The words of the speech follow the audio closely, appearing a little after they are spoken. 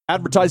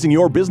Advertising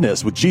your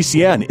business with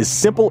GCN is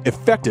simple,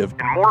 effective,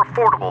 and more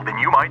affordable than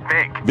you might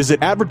think.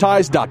 Visit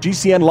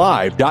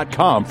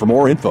advertise.gcnlive.com for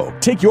more info.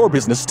 Take your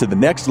business to the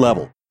next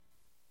level.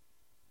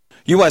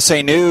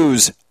 USA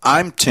News,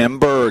 I'm Tim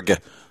Berg.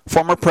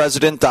 Former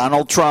President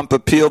Donald Trump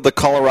appealed the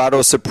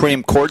Colorado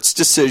Supreme Court's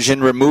decision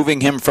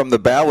removing him from the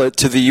ballot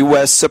to the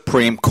U.S.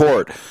 Supreme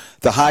Court.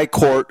 The High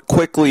Court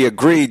quickly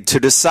agreed to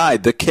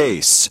decide the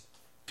case.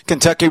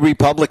 Kentucky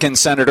Republican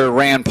Senator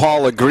Rand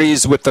Paul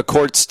agrees with the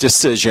court's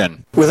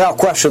decision. Without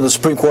question, the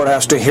Supreme Court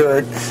has to hear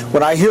it.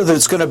 When I hear that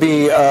it's going to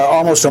be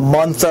almost a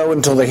month, though,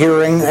 until the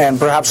hearing and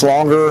perhaps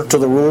longer to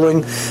the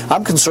ruling,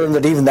 I'm concerned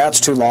that even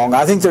that's too long.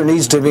 I think there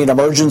needs to be an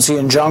emergency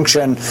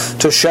injunction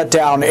to shut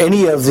down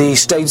any of the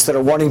states that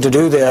are wanting to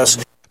do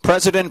this.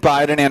 President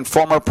Biden and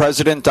former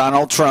President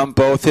Donald Trump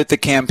both hit the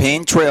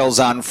campaign trails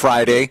on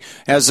Friday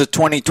as the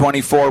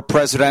 2024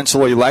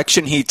 presidential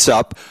election heats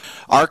up.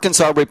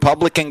 Arkansas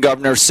Republican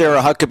Governor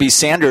Sarah Huckabee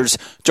Sanders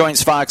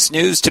joins Fox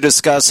News to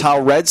discuss how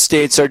red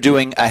states are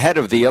doing ahead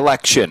of the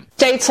election.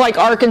 States like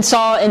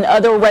Arkansas and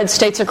other red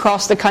states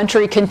across the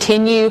country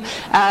continue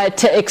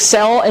to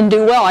excel and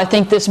do well. I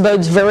think this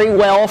bodes very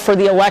well for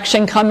the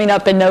election coming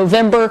up in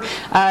November.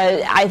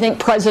 I think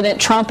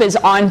President Trump is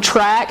on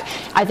track.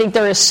 I think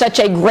there is such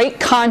a great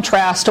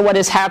contrast to what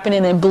is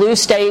happening in blue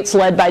states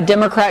led by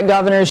Democrat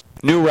governors.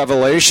 New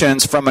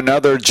revelations from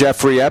another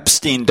Jeffrey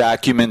Epstein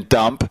document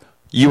dump.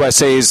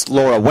 USA's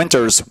Laura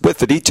Winters with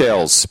the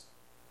details.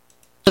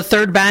 The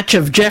third batch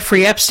of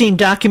Jeffrey Epstein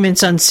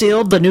documents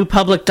unsealed. The new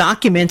public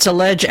documents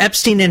allege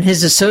Epstein and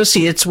his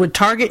associates would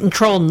target and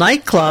troll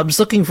nightclubs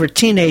looking for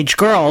teenage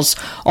girls.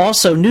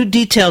 Also, new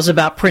details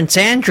about Prince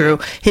Andrew.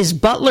 His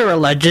butler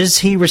alleges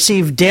he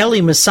received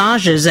daily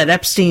massages at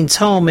Epstein's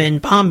home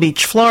in Palm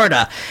Beach,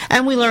 Florida.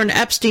 And we learn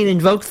Epstein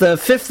invoked the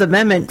Fifth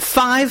Amendment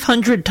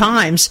 500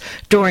 times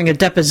during a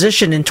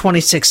deposition in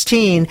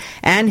 2016,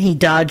 and he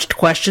dodged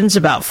questions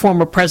about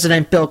former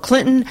President Bill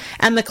Clinton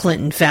and the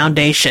Clinton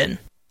Foundation.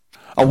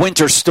 A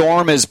winter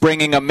storm is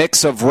bringing a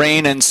mix of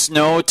rain and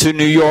snow to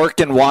New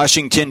York and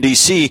Washington,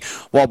 D.C.,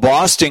 while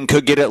Boston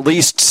could get at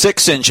least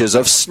 6 inches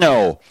of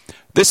snow.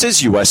 This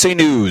is USA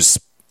News.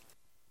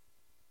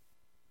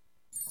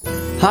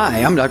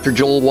 Hi, I'm Dr.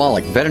 Joel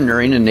Wallach,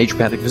 veterinarian and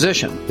naturopathic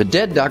physician. The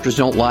Dead Doctors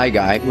Don't Lie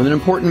guy with an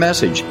important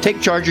message. Take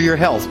charge of your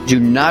health. Do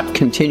not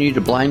continue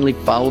to blindly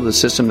follow the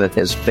system that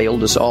has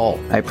failed us all.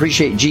 I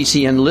appreciate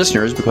GCN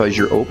listeners because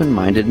you're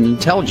open-minded and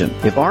intelligent.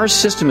 If our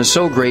system is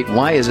so great,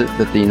 why is it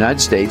that the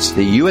United States,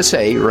 the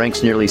USA,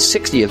 ranks nearly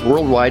 60th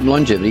worldwide in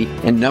longevity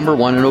and number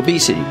 1 in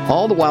obesity?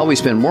 All the while we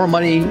spend more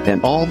money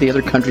than all the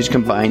other countries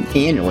combined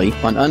annually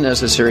on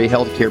unnecessary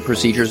health care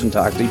procedures and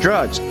toxic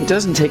drugs. It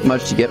doesn't take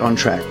much to get on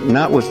track.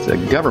 Not with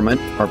the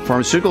government or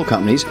pharmaceutical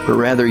companies, but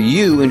rather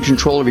you in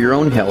control of your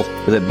own health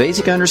with a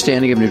basic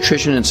understanding of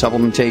nutrition and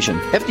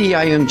supplementation.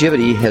 FDI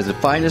Longevity has the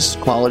finest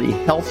quality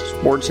health,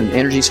 sports, and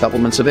energy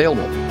supplements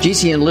available.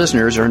 GCN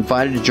listeners are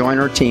invited to join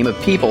our team of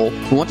people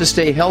who want to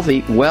stay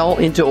healthy well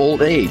into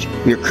old age.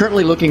 We are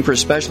currently looking for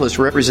specialists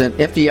to represent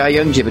FDI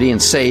Longevity and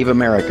Save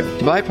America.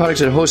 To buy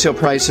products at wholesale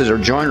prices or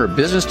join our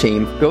business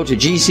team, go to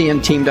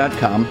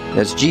GCNteam.com.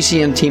 That's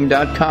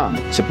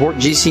GCNteam.com. Support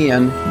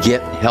GCN.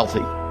 Get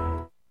healthy.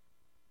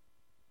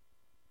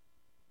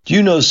 Do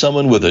you know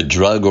someone with a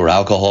drug or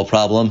alcohol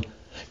problem?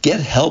 Get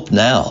help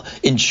now.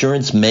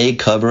 Insurance may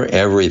cover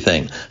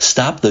everything.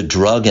 Stop the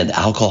drug and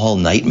alcohol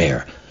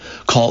nightmare.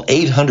 Call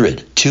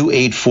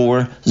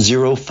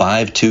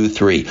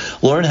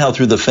 800-284-0523. Learn how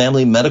through the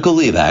Family Medical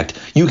Leave Act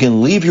you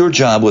can leave your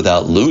job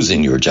without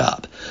losing your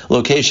job.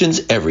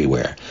 Locations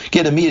everywhere.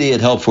 Get immediate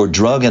help for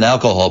drug and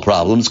alcohol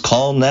problems.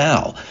 Call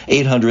now.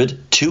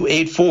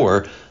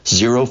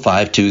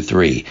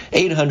 800-284-0523.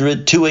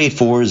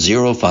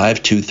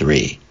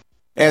 800-284-0523.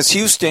 As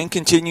Houston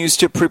continues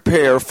to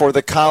prepare for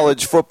the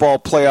College Football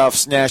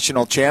Playoffs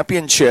National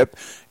Championship,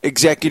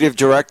 Executive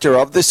Director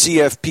of the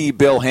CFP,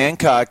 Bill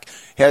Hancock,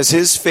 has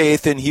his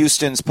faith in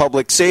Houston's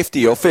public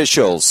safety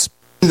officials.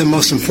 The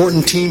most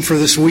important team for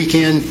this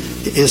weekend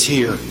is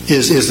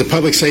the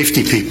public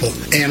safety people.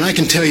 And I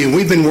can tell you,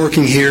 we've been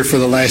working here for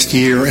the last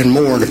year and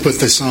more to put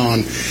this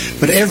on.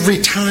 But every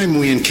time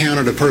we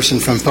encountered a person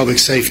from public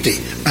safety,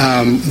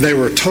 they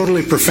were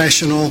totally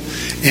professional.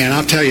 And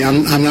I'll tell you,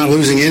 I'm not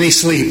losing any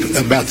sleep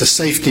about the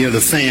safety of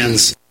the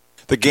fans.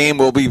 The game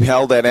will be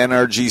held at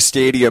NRG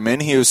Stadium in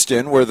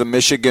Houston, where the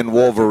Michigan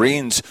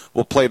Wolverines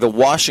will play the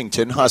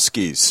Washington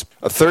Huskies.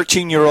 A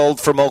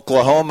 13-year-old from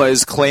Oklahoma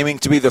is claiming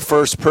to be the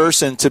first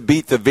person to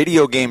beat the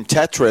video game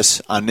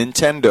Tetris on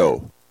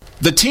Nintendo.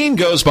 The teen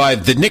goes by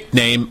the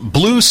nickname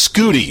Blue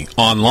Scooty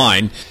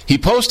online. He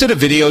posted a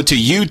video to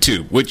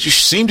YouTube, which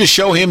seemed to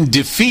show him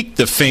defeat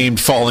the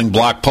famed falling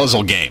block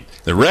puzzle game.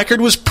 The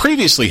record was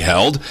previously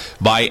held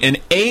by an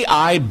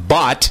AI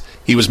bot.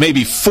 He was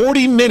maybe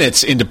 40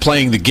 minutes into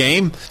playing the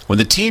game when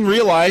the teen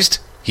realized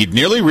he'd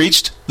nearly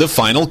reached the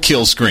final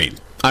kill screen.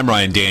 I'm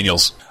Ryan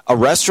Daniels. A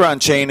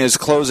restaurant chain is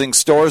closing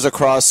stores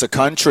across the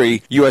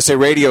country. USA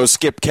Radio's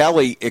Skip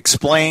Kelly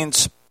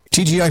explains.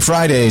 TGI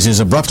Fridays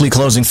is abruptly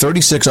closing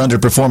 36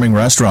 underperforming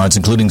restaurants,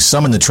 including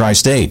some in the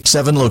tri-state.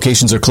 7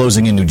 locations are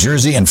closing in New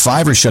Jersey and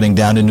 5 are shutting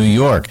down in New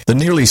York. The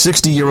nearly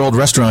 60-year-old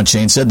restaurant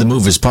chain said the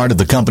move is part of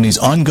the company's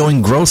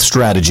ongoing growth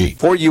strategy.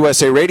 For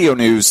USA Radio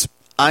News,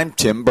 I'm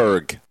Tim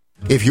Berg.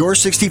 If you're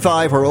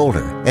 65 or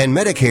older and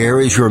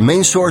Medicare is your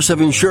main source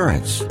of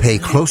insurance, pay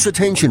close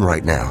attention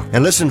right now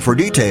and listen for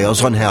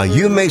details on how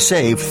you may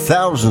save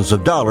thousands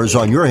of dollars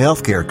on your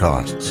health care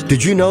costs.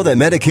 Did you know that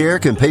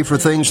Medicare can pay for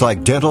things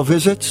like dental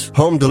visits,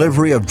 home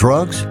delivery of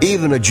drugs,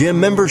 even a gym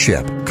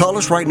membership? Call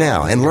us right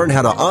now and learn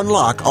how to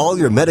unlock all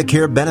your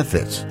Medicare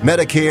benefits.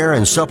 Medicare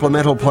and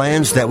supplemental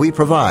plans that we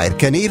provide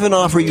can even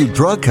offer you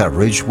drug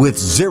coverage with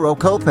 0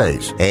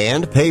 copays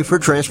and pay for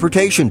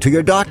transportation to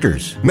your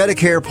doctors.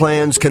 Medicare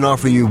plans can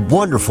offer you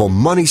wonderful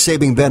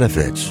money-saving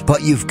benefits,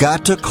 but you've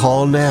got to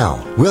call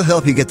now. We'll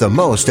help you get the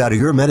most out of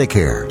your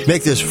Medicare.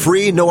 Make this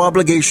free,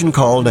 no-obligation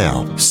call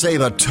now.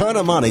 Save a ton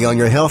of money on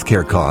your health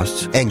care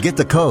costs and get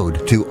the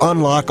code to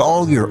unlock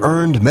all your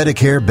earned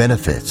Medicare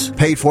benefits.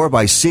 Paid for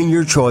by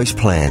Senior Choice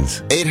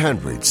Plans.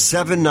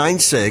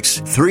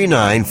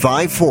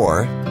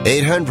 800-796-3954.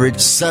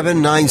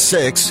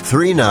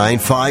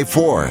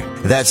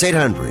 800-796-3954. That's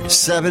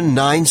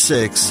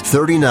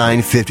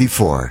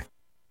 800-796-3954.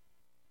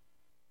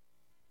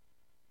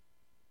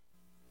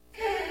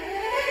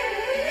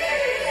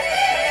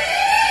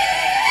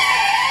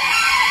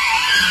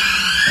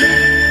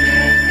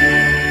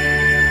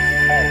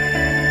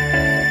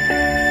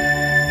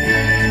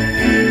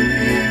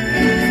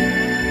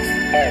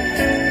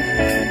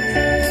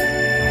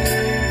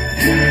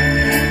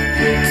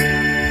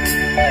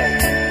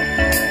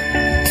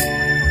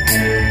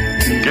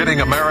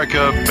 Getting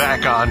America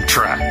back on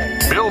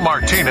track. Bill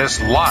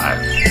Martinez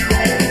live.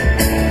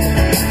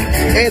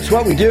 Hey, it's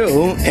what we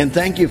do, and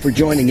thank you for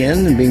joining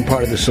in and being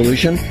part of the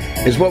solution.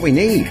 Is what we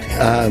need.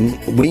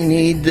 We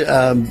need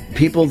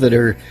people that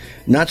are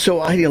not so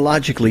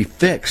ideologically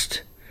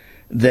fixed,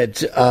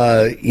 that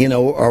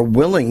are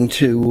willing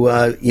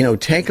to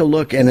take a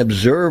look and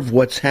observe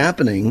what's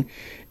happening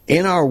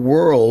in our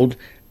world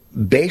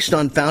based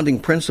on founding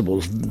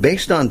principles,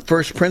 based on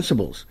first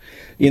principles.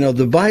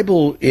 The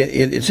Bible,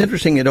 it's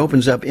interesting, it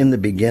opens up in the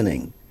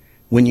beginning.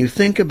 When you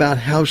think about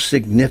how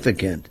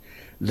significant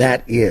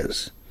that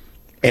is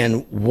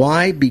and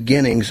why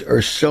beginnings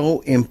are so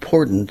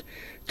important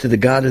to the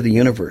God of the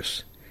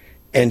universe.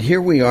 And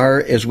here we are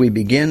as we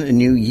begin a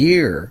new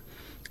year,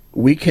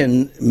 we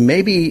can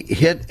maybe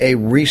hit a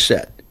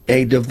reset,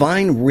 a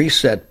divine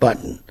reset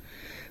button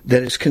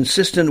that is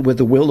consistent with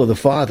the will of the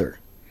Father,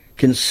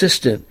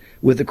 consistent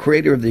with the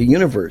creator of the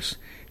universe,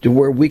 to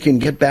where we can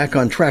get back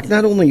on track,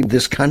 not only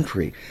this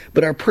country,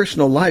 but our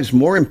personal lives,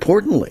 more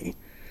importantly.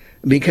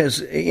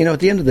 Because, at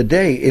the end of the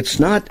day, it's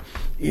not,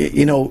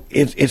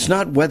 it's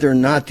not whether or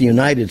not the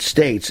United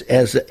States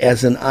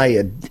as an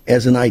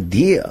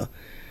idea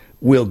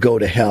will go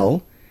to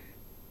hell.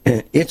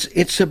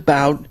 It's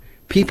about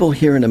people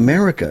here in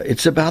America.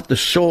 It's about the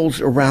souls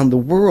around the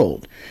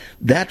world.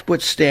 That's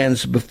what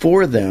stands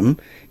before them,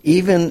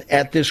 even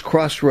at this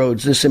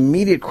crossroads, this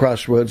immediate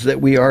crossroads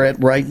that we are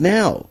at right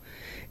now.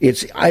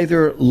 It's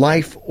either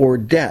life or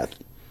death.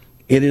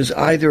 It is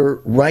either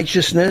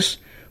righteousness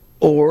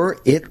or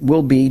it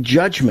will be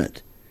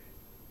judgment.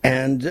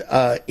 And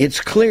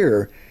it's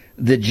clear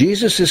that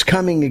Jesus is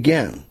coming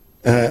again.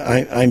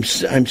 I'm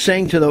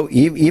saying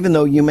even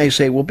though you may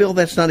say, well, Bill,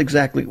 that's not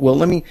exactly. Well,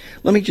 let me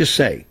just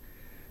say,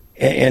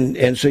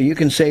 and so you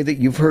can say that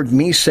you've heard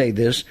me say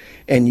this,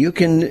 and you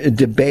can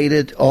debate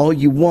it all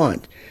you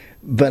want.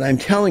 But I'm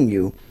telling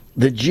you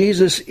that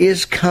Jesus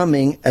is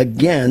coming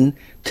again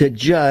to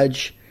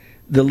judge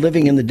the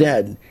living and the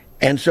dead.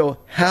 And so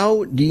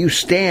how do you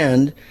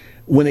stand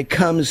when it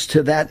comes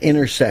to that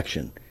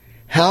intersection?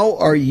 How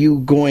are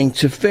you going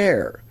to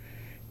fare?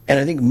 And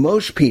I think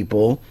most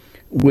people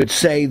would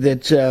say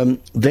that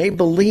they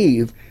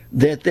believe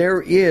that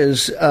there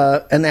is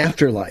an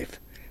afterlife,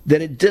 that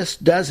it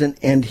just doesn't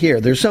end here.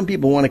 There's some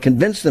people who want to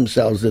convince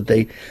themselves that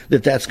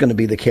that's going to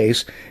be the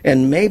case,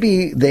 and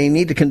maybe they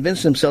need to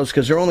convince themselves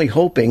because they're only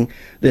hoping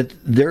that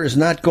there is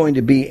not going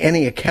to be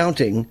any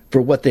accounting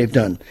for what they've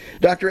done.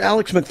 Dr.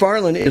 Alex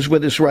McFarland is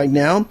with us right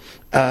now.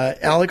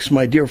 Alex,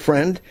 my dear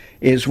friend,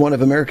 is one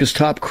of America's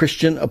top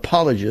Christian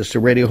apologists, a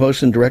radio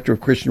host and director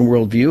of Christian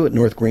Worldview at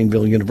North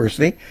Greenville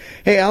University.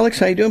 Hey, Alex,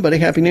 how you doing, buddy?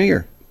 Happy New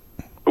Year.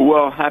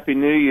 Well, Happy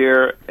New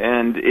Year,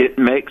 and it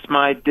makes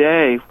my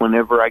day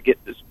whenever I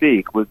get to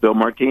speak with Bill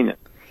Martinez.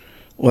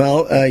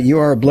 Well, you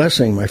are a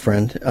blessing, my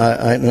friend,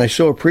 and I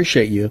so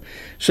appreciate you.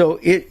 So,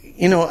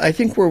 I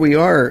think where we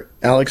are,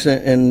 Alex,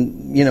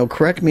 and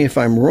correct me if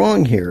I'm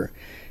wrong here,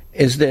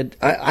 is that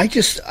I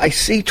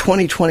see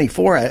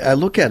 2024. I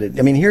look at it.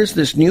 I mean, here's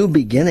this new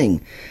beginning,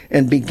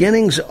 and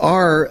beginnings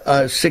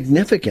are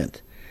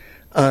significant.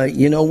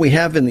 We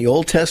have in the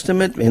Old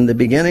Testament, in the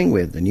beginning, we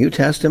have the New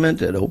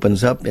Testament. It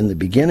opens up in the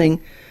beginning.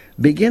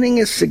 Beginning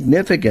is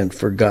significant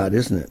for God,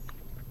 isn't it?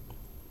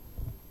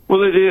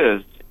 Well, it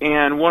is.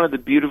 And one of the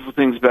beautiful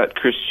things about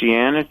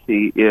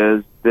Christianity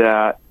is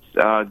that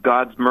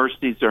God's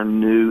mercies are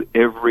new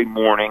every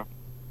morning.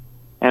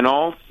 And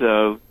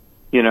also,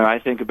 I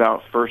think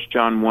about 1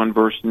 John 1,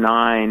 verse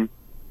 9,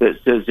 that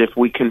says, if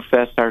we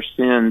confess our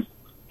sins,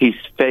 he's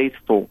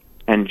faithful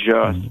and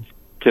just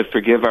to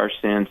forgive our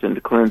sins and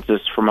to cleanse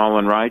us from all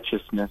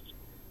unrighteousness.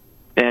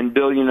 And,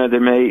 Bill, there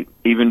may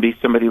even be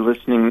somebody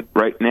listening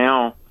right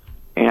now,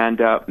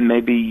 and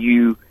maybe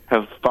you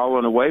have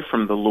fallen away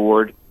from the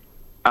Lord,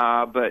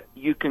 but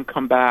you can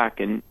come back.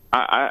 And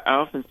I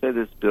often say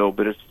this, Bill,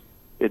 but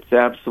it's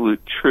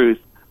absolute truth,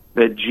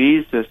 that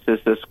Jesus is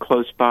as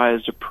close by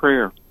as a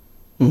prayer.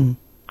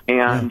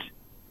 And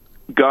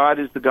God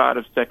is the God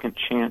of second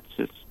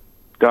chances.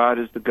 God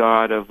is the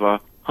God of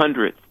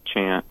 100th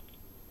chance.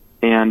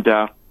 And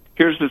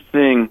here's the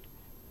thing.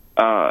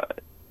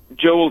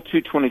 Joel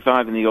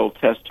 2:25 in the Old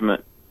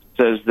Testament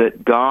says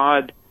that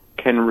God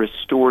can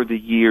restore the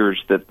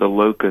years that the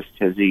locust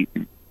has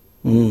eaten.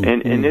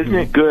 And isn't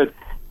it good?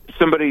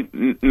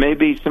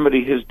 Maybe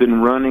somebody has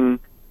been running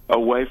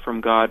away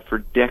from God for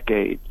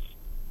decades,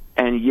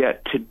 and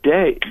yet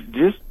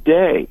this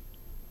day,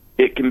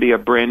 it can be a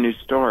brand new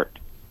start,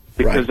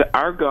 because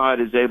our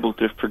God is able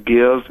to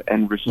forgive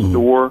and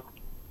restore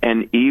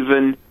and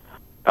even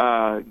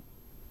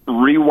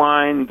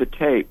rewind the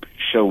tape,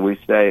 shall we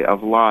say,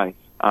 of life.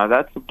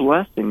 That's a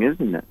blessing,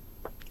 isn't it?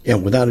 Yeah,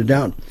 without a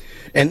doubt.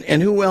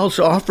 And who else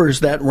offers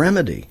that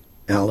remedy,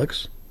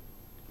 Alex?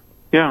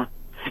 Yeah.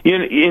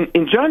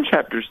 In John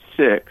chapter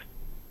 6,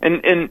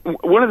 and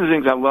one of the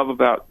things I love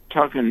about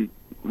talking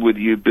with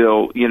you,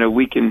 Bill,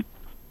 we can,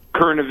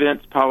 current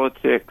events,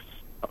 politics,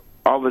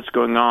 all that's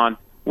going on,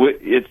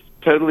 it's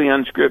totally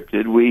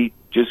unscripted. We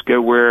just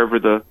go wherever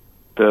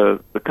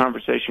the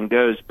conversation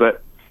goes.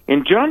 But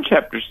in John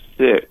chapter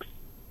 6,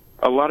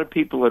 a lot of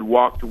people had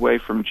walked away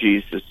from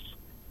Jesus,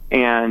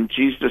 and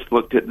Jesus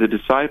looked at the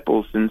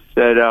disciples and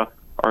said,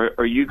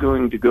 are you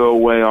going to go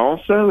away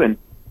also? And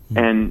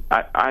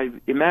I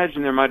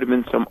imagine there might have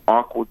been some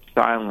awkward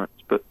silence,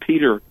 but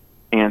Peter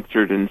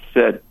answered and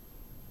said,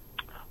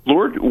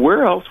 Lord,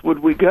 where else would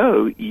we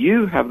go?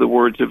 You have the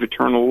words of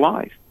eternal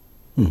life.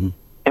 And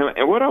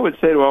what I would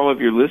say to all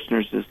of your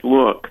listeners is,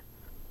 look,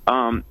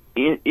 in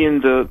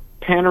the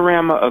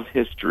panorama of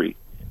history,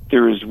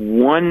 there is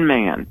one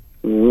man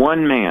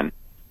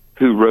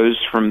who rose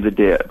from the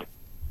dead.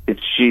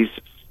 It's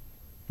Jesus.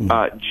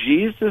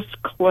 Jesus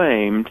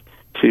claimed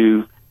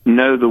to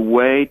know the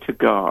way to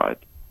God.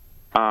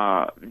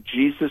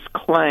 Jesus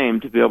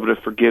claimed to be able to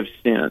forgive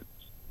sins.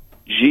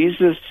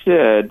 Jesus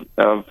said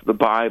of the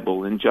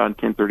Bible in John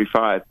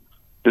 10:35,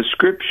 the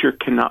Scripture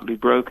cannot be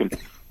broken.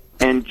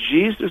 And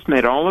Jesus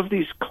made all of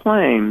these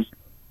claims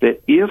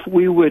that if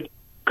we would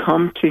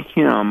come to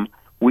him,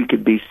 we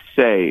could be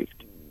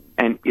saved.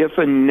 And if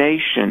a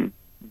nation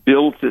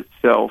builds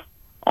itself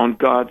on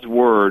God's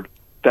Word,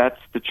 that's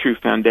the true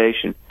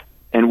foundation.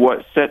 And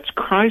what sets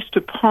Christ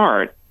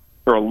apart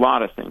are a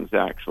lot of things,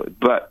 actually.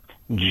 But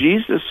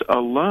Jesus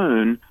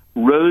alone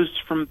rose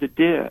from the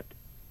dead.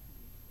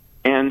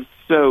 And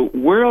so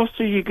where else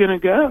are you going to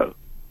go?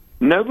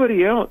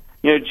 Nobody else.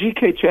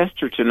 G.K.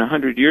 Chesterton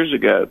 100 years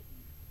ago,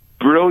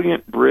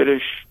 brilliant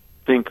British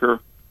thinker,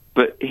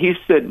 but he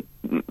said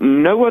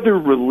no other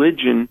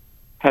religion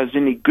has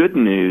any good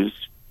news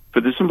for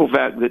the simple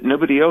fact that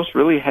nobody else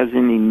really has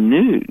any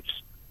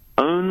news.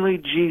 Only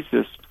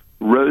Jesus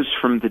rose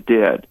from the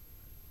dead.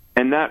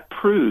 And that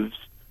proves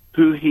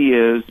who he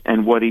is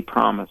and what he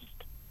promised.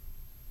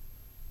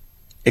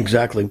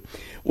 Exactly.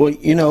 Well,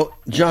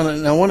 John,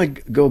 and I want to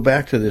go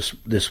back to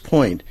this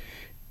point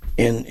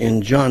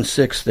in John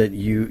 6 that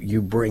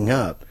you bring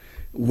up.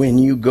 When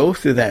you go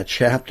through that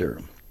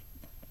chapter,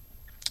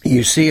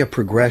 you see a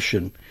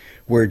progression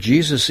where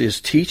Jesus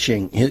is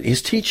teaching.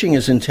 His teaching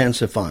is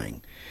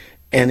intensifying,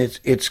 and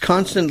it's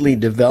constantly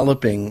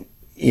developing,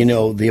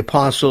 the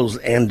apostles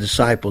and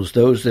disciples,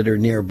 those that are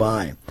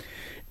nearby.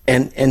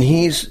 And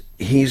he's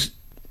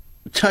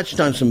touched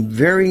on some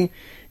very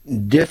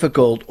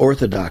difficult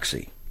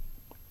orthodoxy.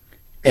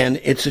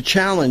 And it's a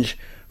challenge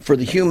for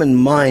the human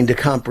mind to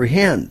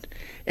comprehend.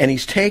 And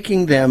he's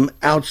taking them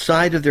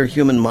outside of their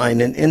human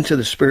mind and into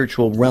the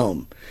spiritual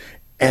realm.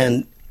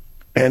 And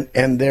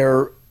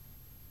they're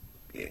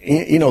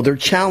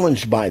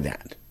challenged by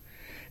that.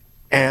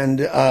 And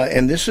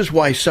this is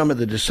why some of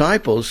the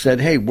disciples said,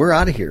 "Hey, we're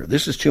out of here.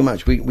 This is too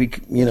much. We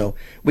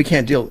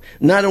can't deal."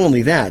 Not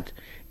only that,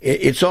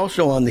 it's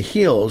also on the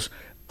heels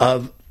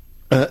of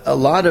a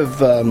lot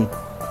of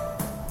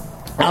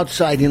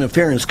outside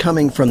interference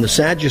coming from the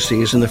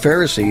Sadducees and the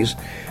Pharisees,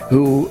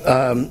 who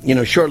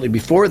shortly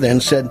before then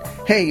said,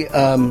 "Hey,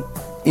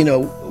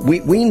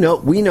 we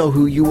know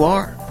who you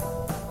are."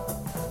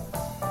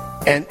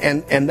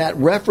 And that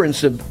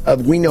reference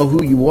of "we know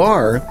who you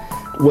are"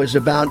 was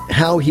about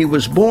how he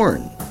was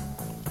born,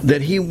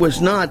 that he was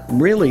not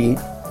really,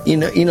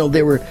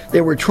 they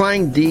were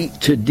trying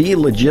to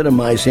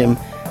delegitimize him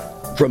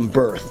from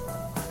birth,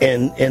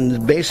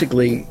 and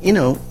basically,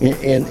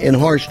 in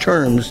harsh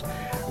terms,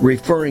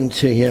 referring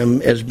to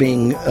him as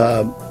being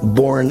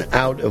born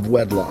out of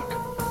wedlock.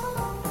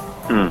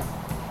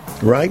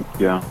 Right?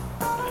 Yeah.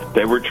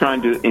 They were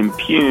trying to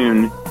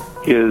impugn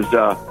his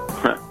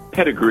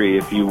pedigree,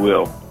 if you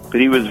will. but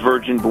he was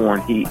virgin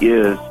born. He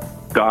is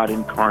God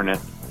incarnate,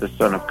 the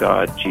Son of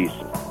God, Jesus.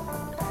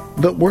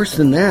 But worse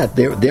than that,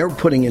 they're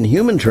putting in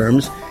human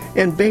terms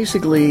and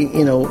basically,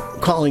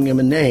 calling him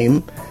a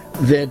name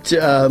that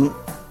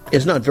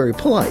is not very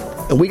polite.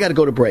 And we got to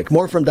go to break.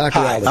 More from Dr.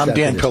 Hi, Alex. I'm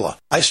Dan Pilla.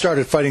 I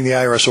started fighting the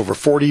IRS over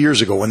 40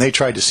 years ago when they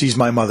tried to seize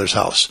my mother's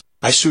house.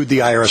 I sued the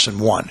IRS and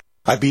won.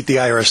 I beat the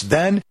IRS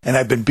then, and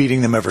I've been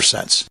beating them ever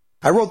since.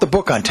 I wrote the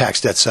book on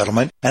tax debt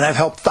settlement, and I've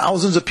helped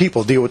thousands of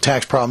people deal with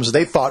tax problems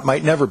they thought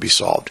might never be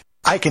solved.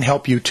 I can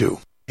help you too.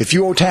 If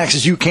you owe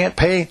taxes you can't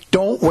pay,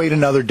 don't wait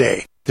another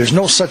day. There's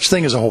no such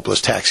thing as a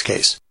hopeless tax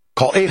case.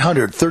 Call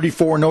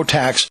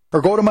 800-34-NO-TAX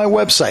or go to my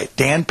website,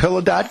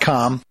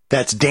 danpilla.com.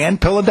 That's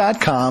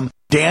danpilla.com,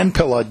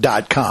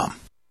 danpilla.com.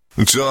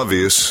 It's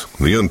obvious.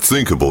 The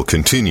unthinkable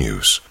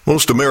continues.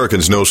 Most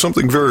Americans know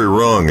something very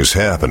wrong is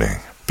happening.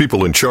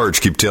 People in charge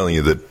keep telling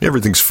you that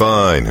everything's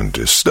fine and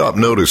to stop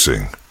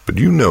noticing. But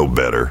you know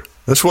better.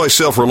 That's why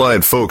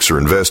self-reliant folks are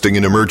investing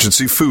in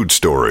emergency food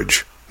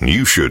storage. And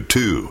you should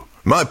too.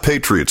 My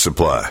Patriot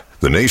Supply,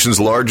 the nation's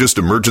largest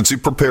emergency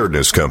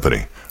preparedness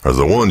company, are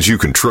the ones you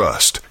can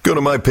trust. Go to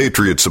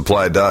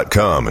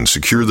mypatriotsupply.com and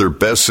secure their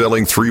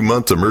best-selling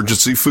 3-month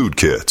emergency food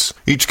kits.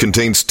 Each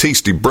contains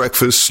tasty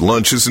breakfasts,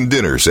 lunches, and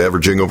dinners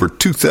averaging over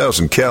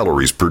 2,000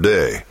 calories per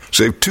day.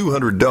 Save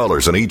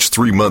 $200 on each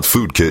 3-month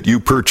food kit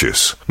you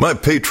purchase. My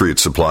Patriot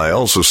Supply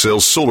also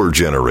sells solar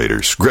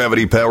generators,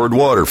 gravity-powered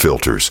water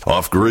filters,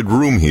 off-grid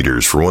room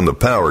heaters for when the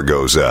power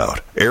goes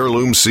out,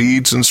 heirloom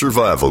seeds, and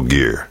survival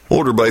gear.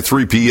 Order by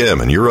 3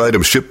 p.m. and your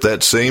items ship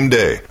that same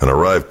day and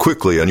arrive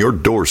quickly on your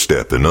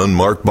doorstep in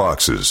unmarked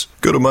boxes.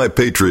 Go to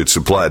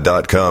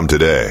mypatriotsupply.com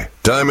today.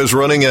 Time is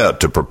running out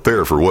to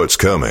prepare for what's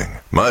coming.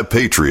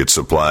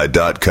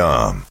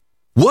 mypatriotsupply.com.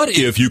 What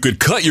if you could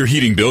cut your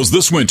heating bills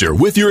this winter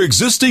with your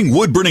existing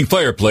wood-burning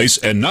fireplace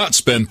and not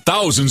spend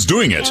thousands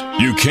doing it?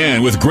 You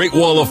can with Great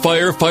Wall of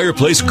Fire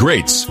fireplace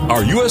grates.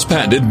 Our U.S.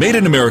 patented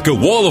made-in-America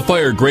Wall of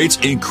Fire grates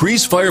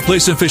increase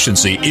fireplace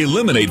efficiency,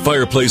 eliminate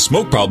fireplace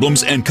smoke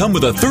problems, and come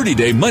with a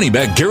 30-day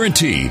money-back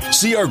guarantee.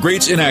 See our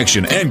grates in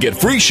action and get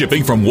free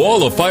shipping from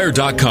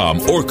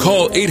walloffire.com or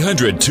call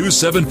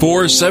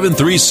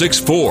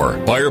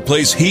 800-274-7364.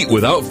 Fireplace heat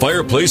without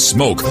fireplace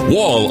smoke.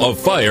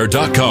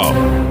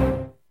 walloffire.com.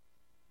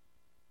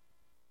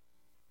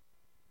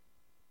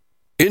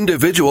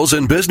 Individuals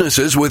and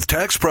businesses with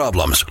tax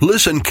problems,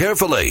 listen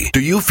carefully. Do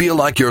you feel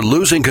like you're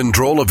losing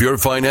control of your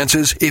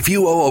finances? If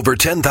you owe over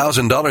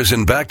 $10,000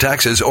 in back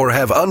taxes or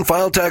have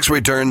unfiled tax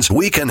returns,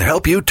 we can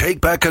help you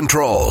take back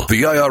control.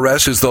 The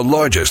IRS is the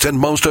largest and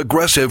most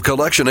aggressive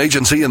collection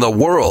agency in the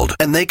world,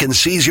 and they can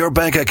seize your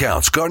bank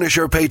accounts, garnish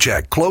your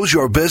paycheck, close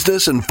your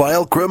business, and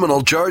file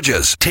criminal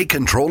charges. Take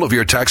control of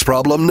your tax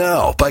problem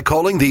now by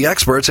calling the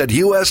experts at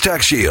U.S.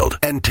 Tax Shield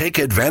and take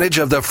advantage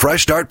of the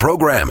Fresh Start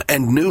program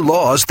and new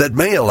laws that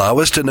may allow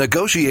us to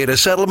negotiate a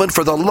settlement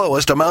for the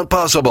lowest amount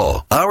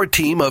possible. Our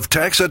team of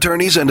tax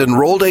attorneys and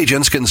enrolled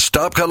agents can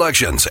stop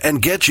collections and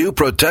get you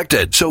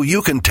protected so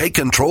you can take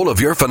control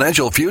of your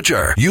financial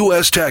future.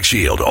 U.S. Tax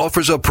Shield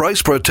offers a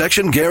price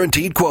protection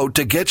guaranteed quote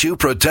to get you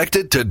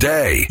protected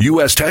today.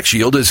 U.S. Tax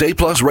Shield is A+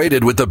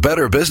 rated with the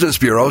Better Business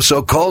Bureau,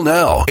 so call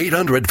now.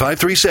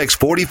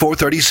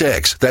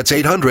 800-536-4436. That's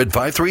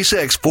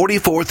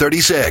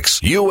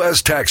 800-536-4436.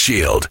 U.S. Tax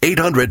Shield.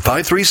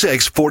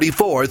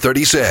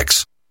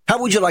 800-536-4436. How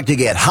would you like to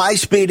get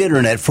high-speed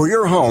internet for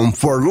your home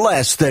for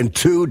less than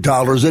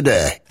 $2 a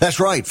day?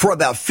 That's right. For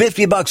about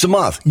 $50 a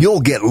month,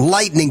 you'll get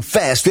lightning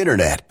fast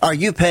internet. Are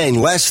you paying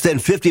less than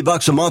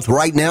 $50 a month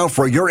right now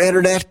for your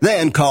internet?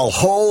 Then call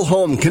Whole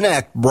Home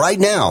Connect right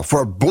now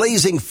for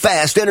blazing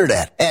fast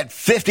internet at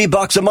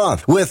 $50 a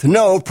month with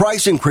no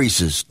price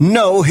increases,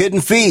 no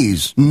hidden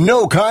fees,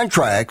 no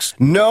contracts,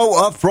 no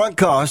upfront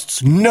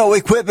costs, no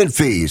equipment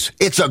fees.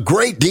 It's a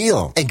great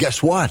deal. And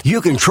guess what?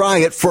 You can try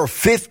it for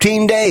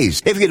 15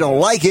 days. If you don't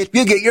like it,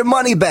 you get your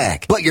money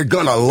back. But you're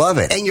going to love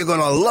it, and you're going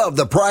to love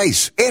the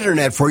price.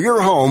 Internet for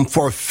your home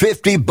for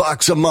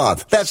 $50 a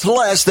month. That's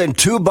less than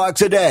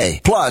 $2 a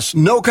day. Plus,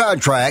 no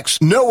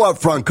contracts, no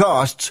upfront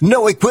costs,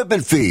 no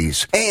equipment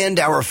fees, and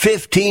our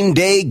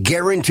 15-day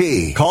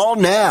guarantee. Call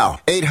now.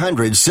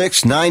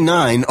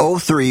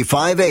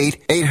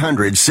 800-699-0358.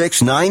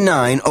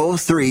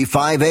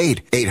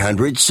 800-699-0358.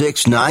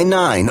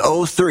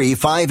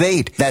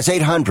 800-699-0358. That's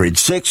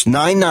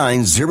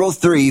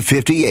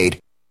 800-699-0358.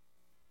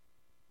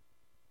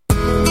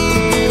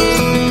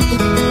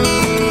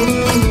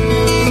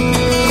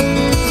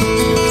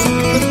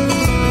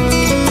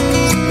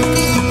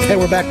 Hey,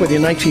 we're back with you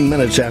 19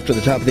 minutes after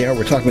the top of the hour.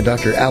 We're talking with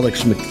Dr.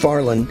 Alex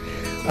McFarland,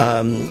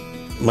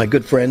 my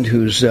good friend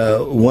who's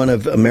one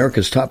of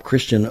America's top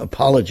Christian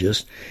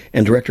apologists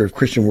and director of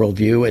Christian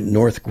Worldview at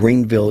North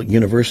Greenville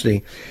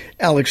University.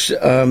 Alex,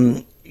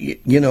 we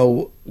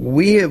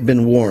have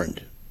been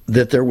warned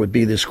that there would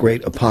be this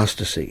great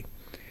apostasy.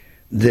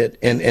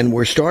 And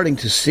we're starting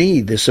to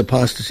see this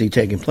apostasy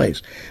taking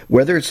place,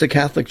 whether it's the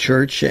Catholic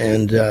Church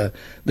and the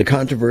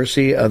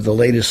controversy of the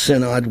latest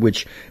synod,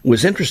 which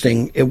was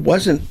interesting. It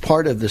wasn't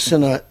part of the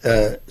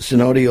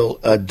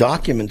synodial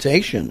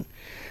documentation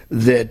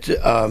that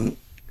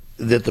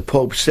that the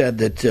Pope said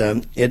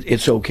that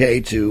it's okay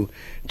to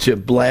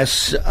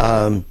bless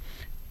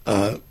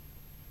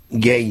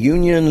gay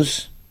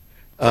unions,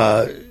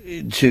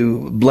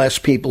 to bless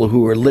people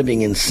who are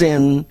living in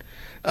sin.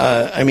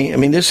 I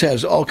mean, this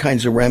has all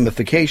kinds of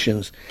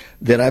ramifications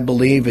that I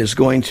believe is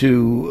going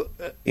to,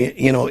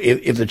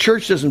 if the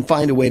church doesn't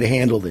find a way to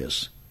handle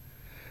this,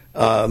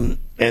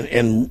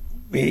 and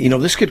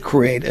this could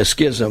create a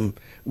schism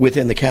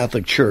within the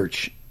Catholic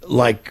Church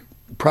like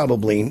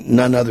probably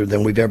none other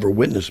than we've ever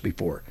witnessed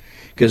before,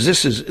 because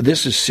this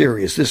is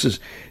serious.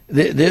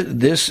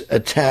 This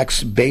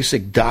attacks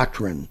basic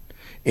doctrine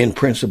in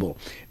principle.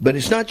 But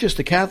it's not just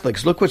the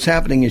Catholics. Look what's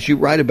happening, as you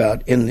write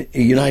about, in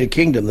the United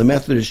Kingdom, the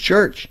Methodist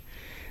Church,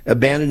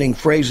 abandoning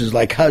phrases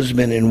like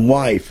husband and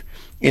wife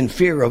in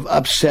fear of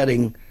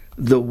upsetting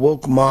the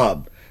woke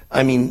mob.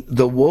 I mean,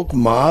 the woke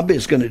mob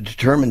is going to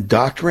determine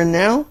doctrine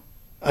now?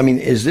 I mean,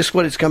 is this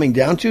what it's coming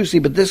down to? See,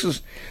 but this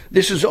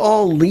is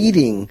all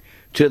leading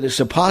to this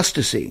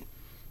apostasy,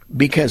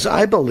 because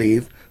I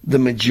believe the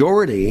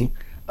majority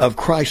of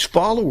Christ's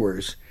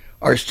followers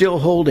are still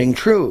holding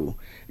true,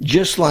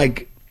 just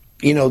like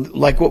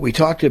what we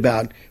talked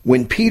about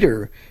when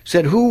Peter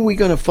said, who are we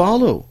going to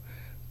follow?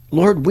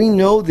 Lord, we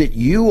know that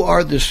you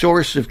are the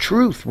source of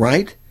truth,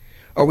 right?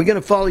 Are we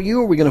going to follow you,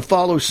 or are we going to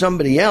follow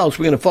somebody else?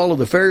 We're going to follow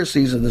the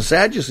Pharisees and the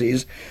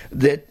Sadducees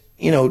that,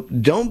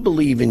 don't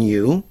believe in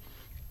you,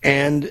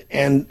 and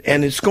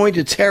it's going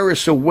to tear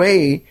us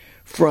away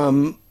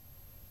from,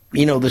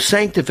 the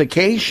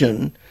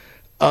sanctification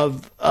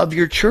of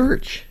your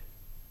church.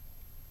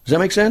 Does that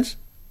make sense?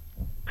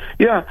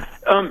 Yeah.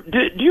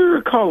 Do you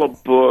recall a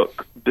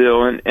book,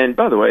 Bill? And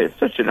by the way, it's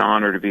such an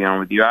honor to be on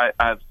with you. I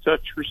have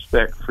such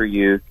respect for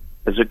you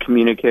as a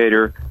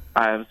communicator.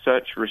 I have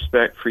such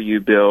respect for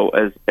you, Bill,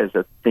 as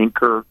a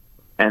thinker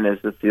and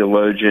as a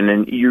theologian.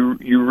 And you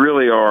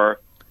really are,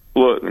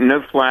 look,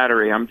 no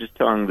flattery, I'm just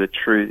telling the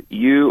truth.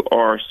 You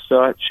are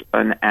such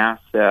an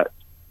asset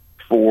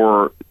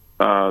for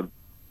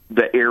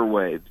the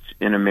airwaves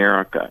in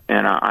America,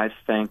 and I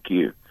thank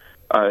you.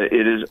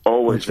 It is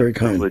always a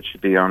privilege to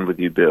be on with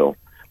you, Bill.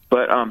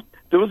 But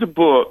there was a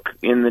book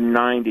in the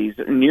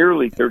 90s,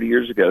 nearly 30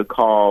 years ago,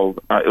 called,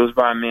 it was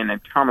by a man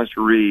named Thomas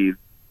Reeve,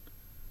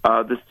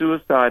 The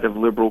Suicide of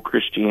Liberal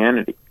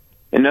Christianity.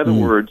 In other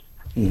words,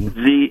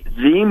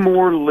 the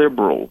more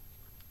liberal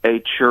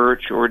a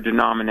church or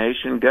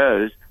denomination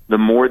goes, the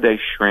more they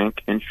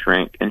shrink and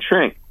shrink and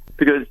shrink.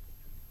 Because,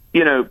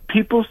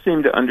 people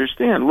seem to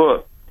understand,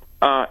 look,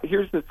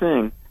 here's the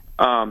thing,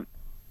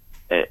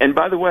 and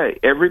by the way,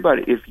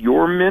 everybody, if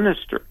your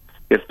minister,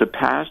 if the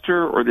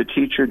pastor or the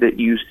teacher that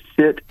you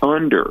sit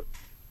under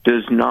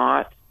does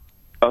not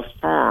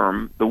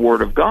affirm the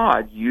Word of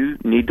God, you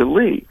need to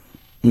leave.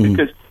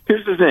 Because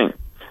here's the thing.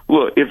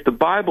 Look, if the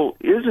Bible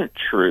isn't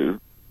true,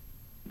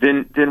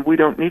 then we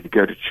don't need to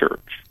go to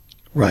church.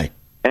 Right.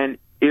 And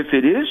if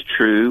it is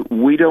true,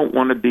 we don't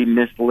want to be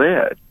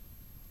misled.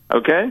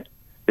 Okay?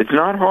 It's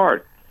not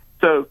hard.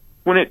 So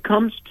when it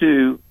comes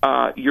to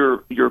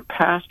your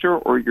pastor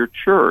or your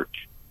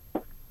church,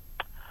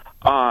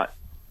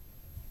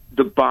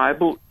 the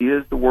Bible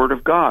is the Word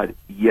of God.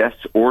 Yes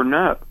or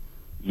no?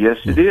 Yes,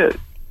 it is.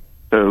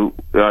 So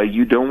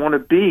you don't want to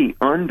be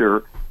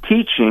under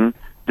teaching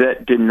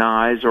that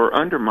denies or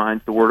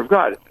undermines the Word of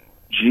God.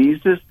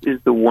 Jesus is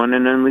the one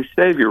and only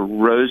Savior,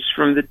 rose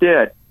from the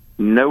dead.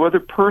 No other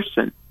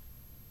person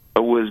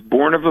was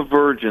born of a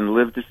virgin,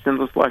 lived a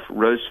sinless life,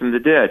 rose from the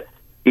dead.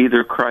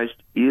 Either Christ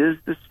is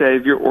the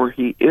Savior or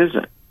he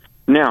isn't.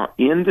 Now,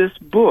 in this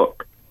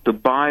book, the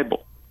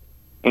Bible,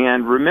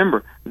 and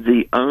remember,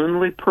 the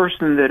only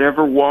person that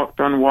ever walked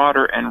on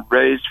water and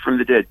raised from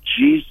the dead,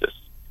 Jesus,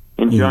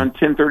 in John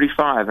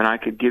 10:35, and I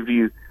could give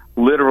you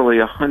literally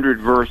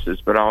 100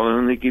 verses, but I'll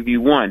only give you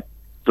one.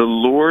 The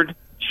Lord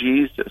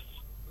Jesus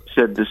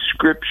said the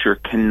Scripture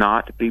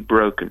cannot be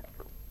broken.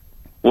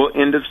 Well,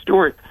 end of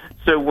story.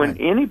 So when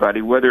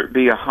anybody, whether it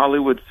be a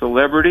Hollywood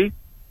celebrity,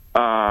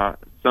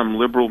 some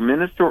liberal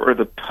minister, or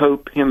the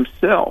Pope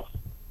himself,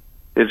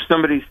 if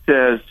somebody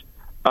says,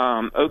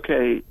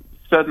 okay,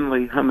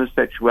 suddenly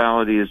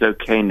homosexuality is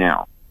okay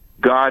now,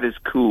 God is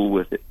cool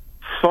with it,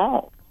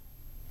 false.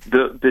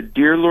 The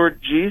dear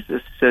Lord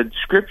Jesus said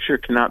Scripture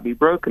cannot be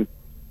broken.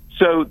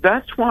 So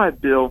that's why,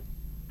 Bill,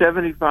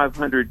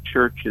 7,500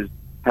 churches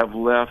have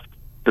left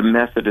the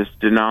Methodist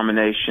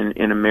denomination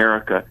in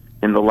America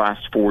in the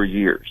last 4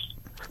 years.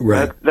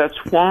 Right. That's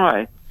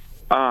why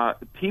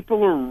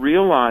people are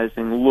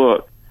realizing,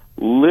 look,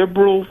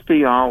 liberal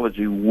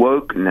theology,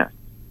 wokeness,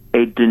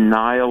 a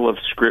denial of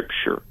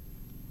Scripture,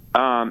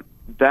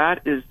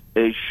 that is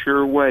a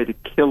sure way to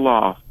kill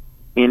off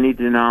any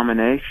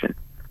denomination.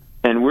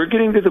 And we're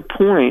getting to the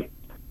point,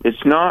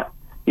 it's not,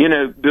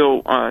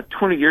 Bill,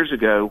 20 years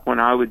ago when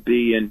I would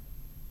be in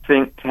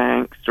think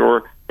tanks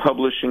or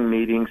publishing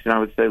meetings, and I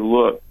would say,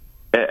 look,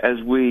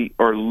 as we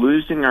are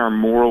losing our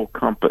moral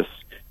compass,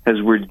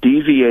 as we're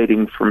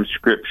deviating from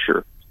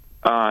Scripture,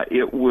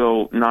 it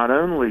will not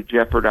only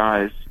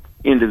jeopardize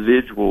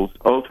individuals,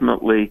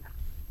 ultimately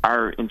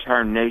our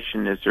entire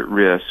nation is at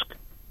risk.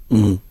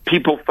 Mm-hmm.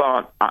 People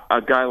thought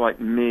a guy like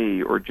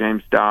me or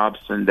James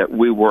Dobson that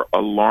we were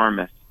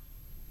alarmists.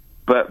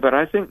 But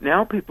I think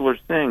now people are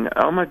saying,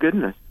 oh, my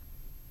goodness,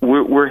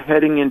 we're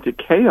heading into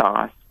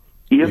chaos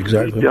if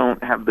we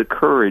don't have the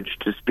courage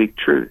to speak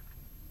truth.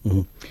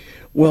 Mm-hmm.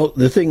 Well,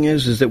 the thing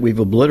is that we've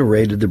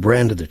obliterated the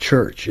brand of the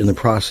church in the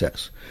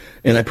process.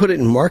 And I put it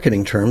in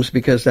marketing terms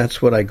because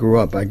that's what I grew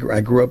up. I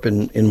grew up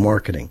in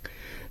marketing.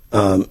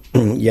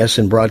 Yes,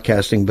 in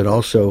broadcasting, but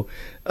also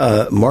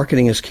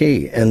marketing is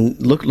key.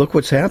 And look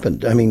what's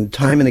happened. I mean,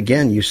 time and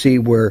again, you see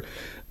where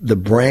the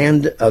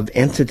brand of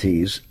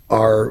entities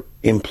are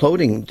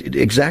imploding,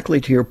 exactly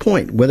to your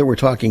point. Whether we're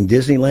talking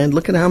Disneyland,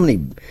 look at how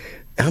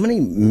many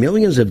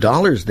millions of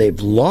dollars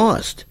they've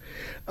lost.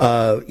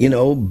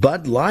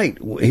 Bud Light,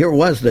 here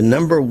was the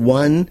number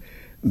one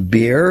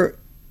beer,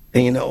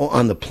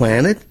 on the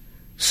planet,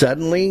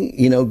 suddenly,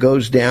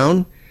 goes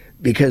down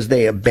because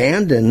they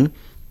abandon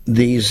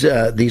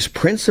these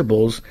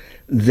principles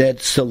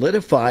that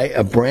solidify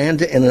a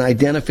brand and an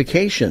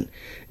identification.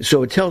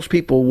 So it tells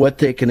people what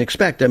they can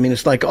expect. I mean,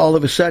 it's like all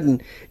of a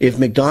sudden, if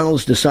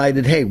McDonald's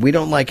decided, hey, we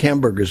don't like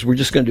hamburgers, we're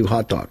just going to do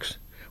hot dogs.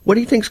 What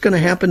do you think is going to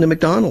happen to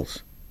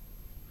McDonald's?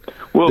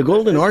 Well, the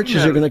golden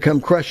arches are going to come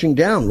crushing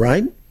down,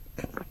 right?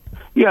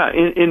 Yeah,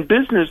 in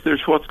business,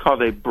 there's what's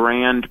called a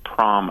brand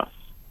promise,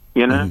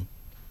 Mm-hmm.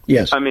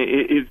 Yes. I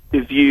mean,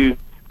 if you,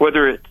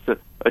 whether it's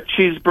a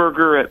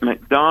cheeseburger at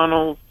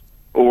McDonald's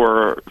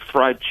or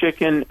fried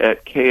chicken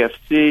at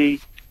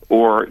KFC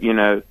or,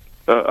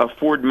 a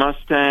Ford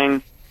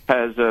Mustang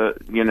has a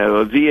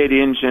V8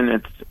 engine,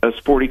 it's a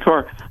sporty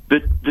car.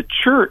 The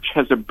church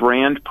has a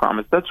brand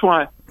promise. That's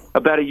why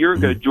about a year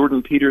ago,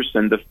 Jordan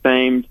Peterson, the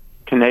famed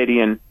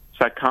Canadian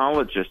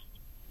psychologist,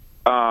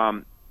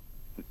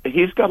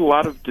 he's got a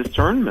lot of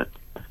discernment.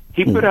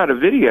 He put out a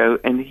video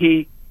and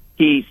he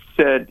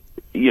said,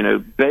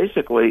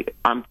 basically,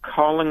 I'm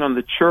calling on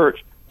the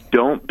church,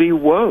 don't be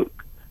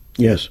woke.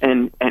 Yes.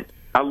 And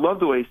I love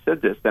the way he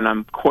said this, and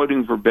I'm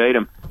quoting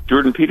verbatim.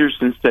 Jordan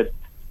Peterson said,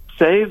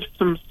 save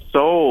some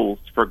souls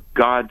for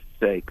God's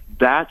sake.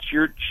 That's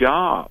your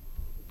job.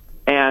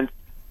 And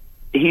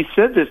he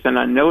said this, and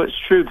I know it's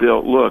true,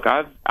 Bill. Look,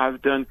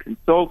 I've done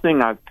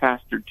consulting. I've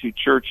pastored 2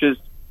 churches.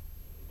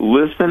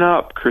 Listen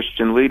up,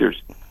 Christian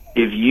leaders.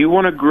 If you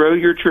want to grow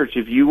your church,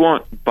 if you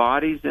want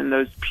bodies in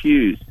those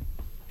pews,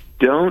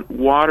 don't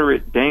water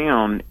it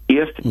down.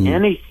 If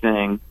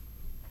anything,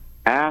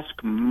 ask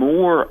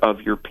more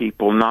of your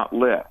people, not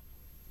less.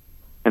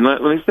 And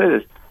let me say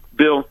this,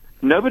 Bill,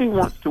 nobody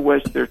wants to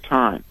waste their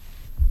time.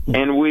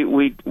 And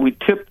we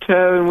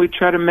tiptoe and we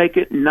try to make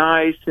it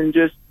nice and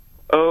just,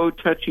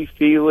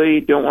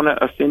 touchy-feely, don't want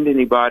to offend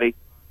anybody.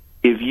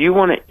 If you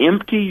want to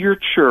empty your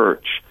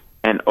church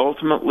and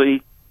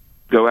ultimately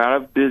go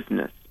out of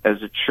business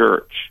as a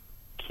church,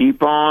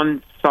 keep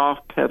on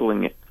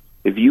soft-pedaling it.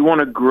 If you want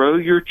to grow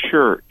your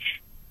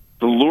church,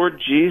 the Lord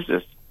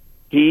Jesus,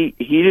 He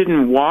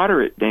didn't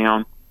water it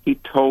down. He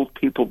told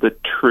people the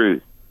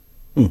truth.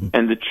 Mm-hmm.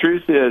 And the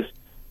truth is,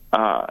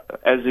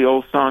 as the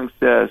old song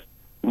says,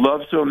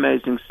 love so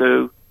amazing,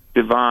 so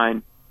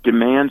divine,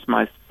 demands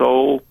my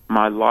soul,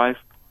 my life,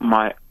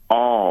 my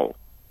all.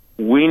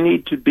 We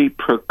need to be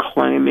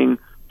proclaiming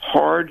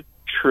hard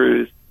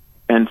truth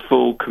and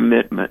full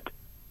commitment,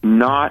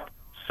 not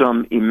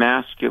some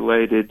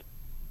emasculated,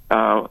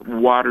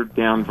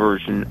 watered-down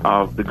version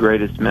of the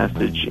greatest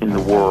message in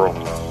the world.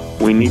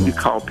 We need to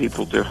call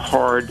people to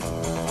hard,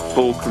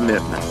 full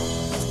commitment.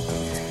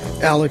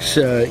 Alex,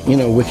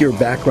 with your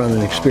background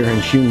and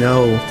experience, you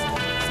know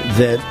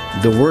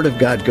that the Word of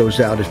God goes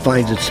out, it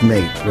finds its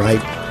mate,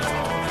 right?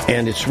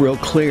 And it's real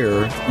clear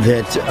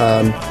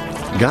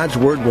that God's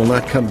Word will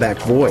not come back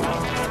void.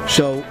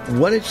 So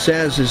what it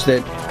says is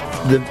that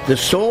the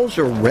souls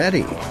are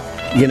ready.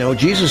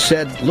 Jesus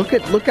said,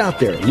 look out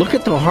there. Look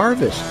at the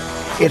harvest.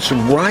 It's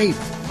ripe.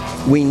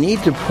 We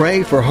need to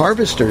pray for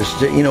harvesters,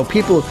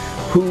 people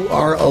who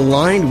are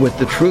aligned with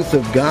the truth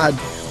of God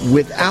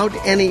without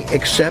any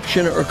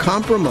exception or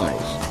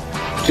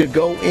compromise, to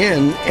go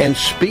in and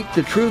speak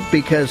the truth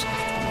because,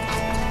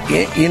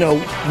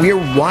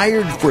 we're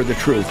wired for the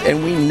truth.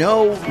 And we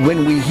know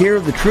when we hear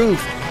the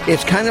truth,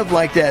 it's kind of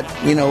like that,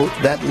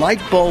 that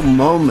light bulb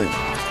moment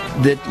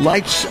that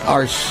lights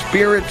our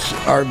spirits,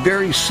 our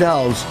very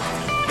selves,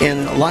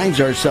 and aligns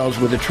ourselves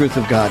with the truth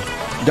of God.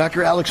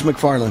 Dr. Alex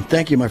McFarland,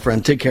 thank you, my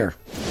friend. Take care.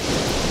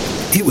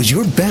 It was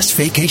your best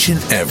vacation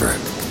ever.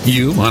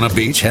 You on a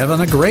beach having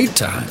a great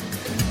time.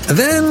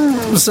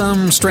 Then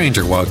some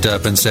stranger walked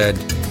up and said,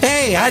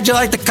 "Hey, how'd you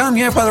like to come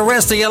here for the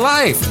rest of your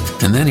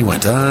life?" And then he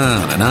went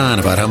on and on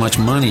about how much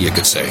money you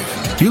could save.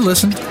 You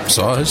listened,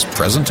 saw his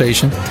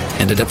presentation,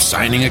 ended up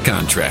signing a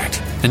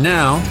contract. And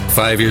now,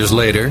 5 years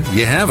later,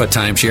 you have a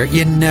timeshare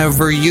you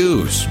never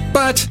use.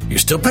 But you're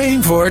still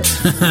paying for it.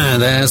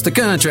 That's the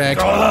contract.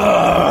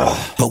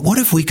 But what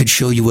if we could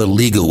show you a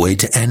legal way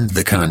to end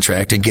the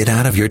contract and get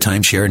out of your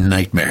timeshare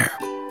nightmare?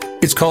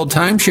 It's called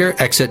Timeshare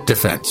Exit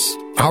Defense.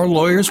 Our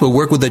lawyers will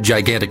work with the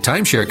gigantic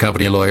timeshare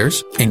company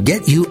lawyers and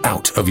get you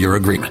out of your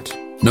agreement.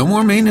 No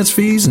more maintenance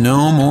fees,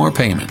 no more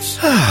payments.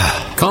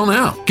 Call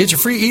now. Get your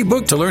free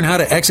ebook to learn how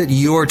to exit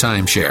your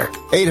timeshare.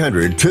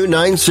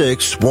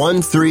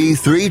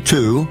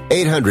 800-296-1332.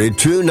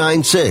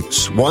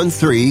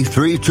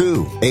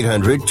 800-296-1332.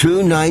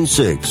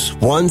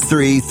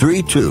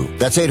 800-296-1332.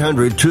 That's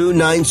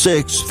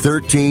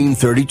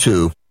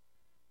 800-296-1332.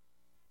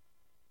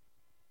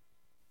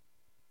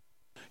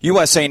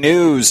 USA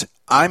News,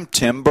 I'm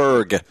Tim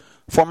Berg.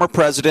 Former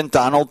President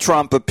Donald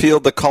Trump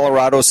appealed the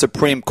Colorado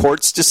Supreme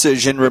Court's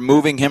decision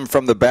removing him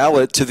from the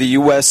ballot to the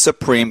U.S.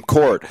 Supreme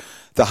Court.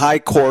 The High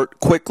Court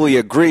quickly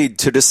agreed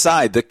to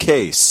decide the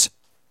case.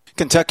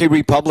 Kentucky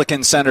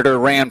Republican Senator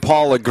Rand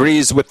Paul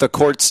agrees with the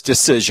court's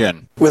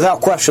decision. Without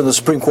question, the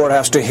Supreme Court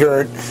has to hear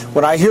it.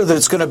 When I hear that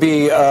it's going to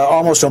be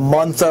almost a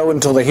month, though,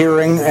 until the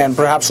hearing and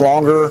perhaps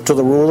longer to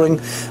the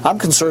ruling, I'm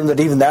concerned that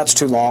even that's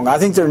too long. I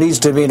think there needs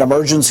to be an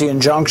emergency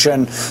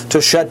injunction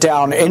to shut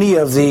down any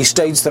of the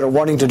states that are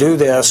wanting to do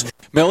this.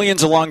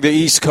 Millions along the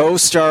East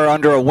Coast are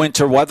under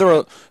winter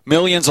weather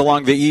alerts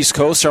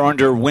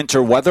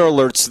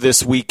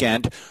this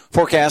weekend.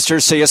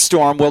 Forecasters say a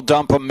storm will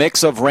dump a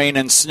mix of rain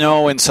and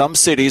snow in some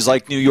cities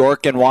like New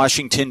York and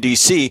Washington,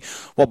 D.C.,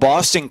 while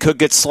Boston could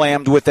get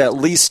slammed with at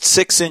least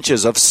 6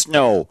 inches of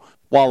snow,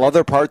 while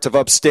other parts of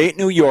upstate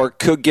New York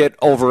could get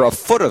over a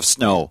foot of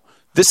snow.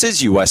 This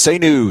is USA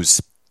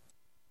News.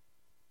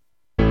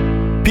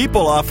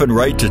 People often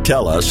write to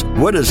tell us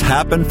what has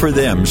happened for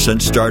them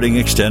since starting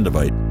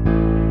Extendivite.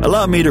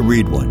 Allow me to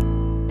read one.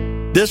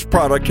 This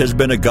product has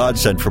been a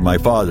godsend for my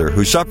father,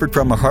 who suffered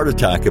from a heart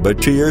attack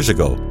about 2 years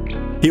ago.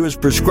 He was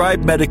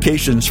prescribed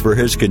medications for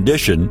his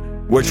condition,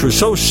 which was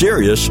so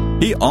serious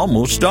he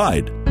almost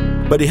died.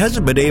 But he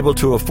hasn't been able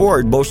to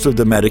afford most of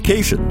the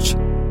medications.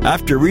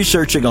 After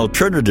researching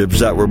alternatives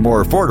that were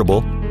more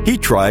affordable, he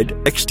tried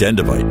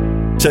Extendivite.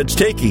 Since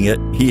taking it,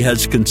 he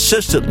has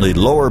consistently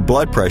lower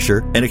blood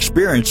pressure and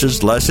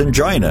experiences less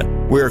angina.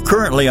 We are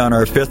currently on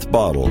our 5th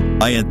bottle.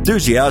 I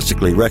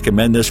enthusiastically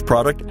recommend this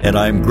product, and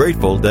I am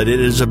grateful that it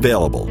is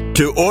available.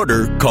 To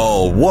order,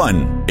 call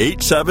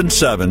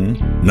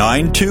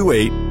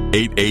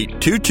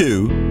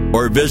 1-877-928-8822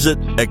 or visit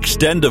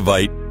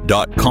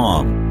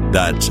Extendivite.com.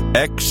 That's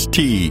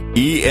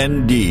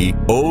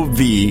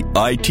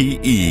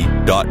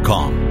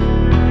Extendovite.com.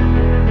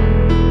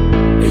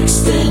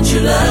 Extend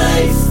your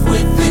life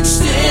with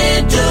Extendovite.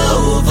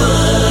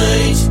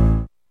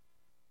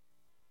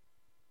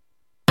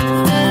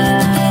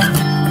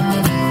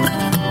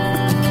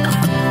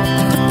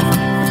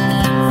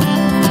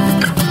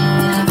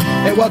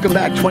 Hey, welcome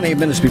back. 28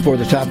 minutes before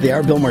the top of the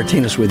hour. Bill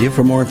Martinez with you.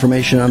 For more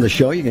information on the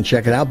show, you can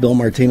check it out,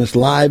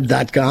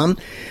 BillMartinezLive.com.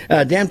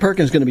 Dan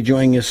Perkins is going to be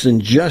joining us in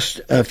just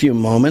a few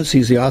moments.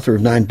 He's the author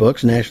of 9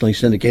 books, nationally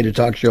syndicated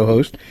talk show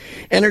host,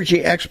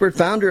 energy expert,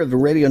 founder of the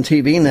radio and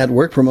TV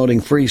network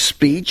promoting free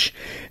speech.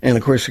 And,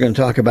 of course, we're going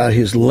to talk about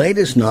his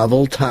latest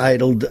novel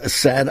titled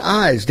Sad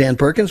Eyes. Dan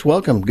Perkins,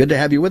 welcome. Good to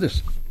have you with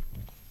us.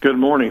 Good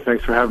morning.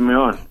 Thanks for having me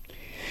on.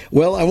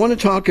 Well, I want to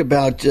talk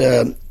about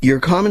your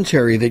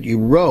commentary that you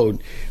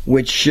wrote,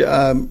 which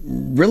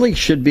really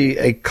should be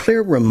a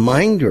clear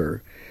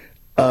reminder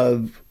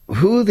of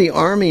who the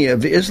Army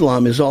of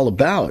Islam is all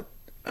about.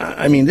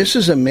 I mean, this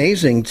is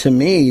amazing to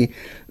me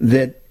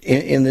that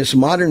in this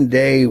modern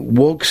day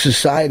woke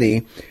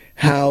society,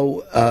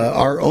 how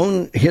our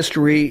own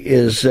history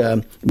is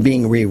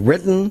being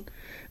rewritten.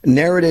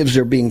 Narratives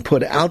are being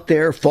put out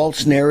there,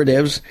 false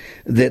narratives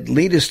that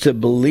lead us to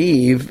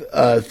believe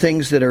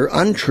things that are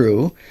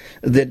untrue,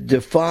 that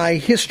defy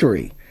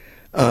history.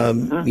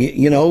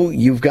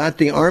 You've got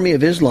the Army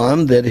of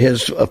Islam that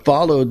has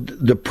followed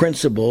the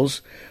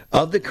principles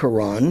of the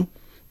Quran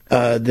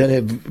that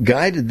have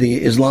guided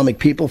the Islamic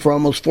people for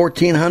almost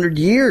 1,400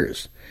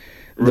 years.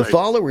 The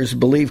followers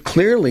believe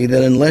clearly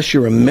that unless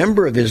you're a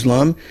member of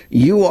Islam,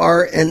 you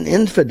are an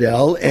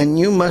infidel and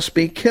you must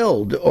be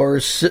killed or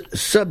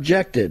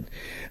subjugated.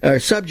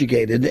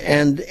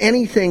 And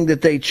anything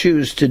that they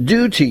choose to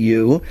do to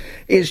you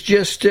is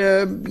just,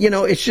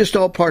 it's just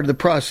all part of the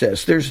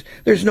process.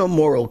 There's no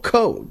moral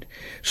code.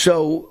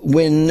 So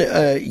when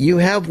you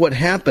have what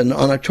happened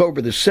on October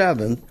the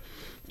 7th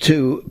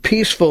to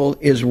peaceful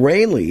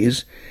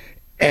Israelis,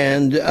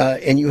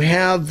 and you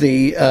have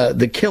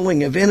the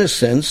killing of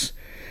innocents,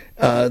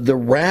 the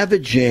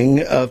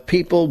ravaging of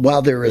people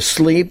while they're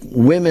asleep,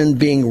 women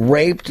being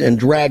raped and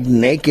dragged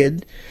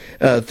naked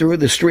through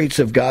the streets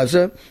of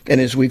Gaza. And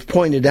as we've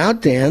pointed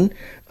out, Dan,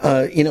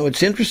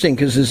 it's interesting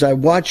because as I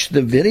watched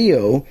the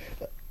video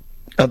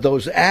of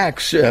those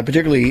acts,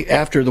 particularly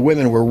after the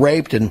women were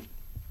raped and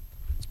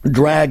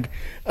dragged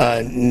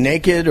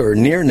naked or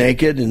near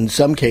naked in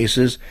some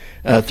cases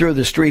through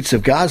the streets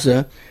of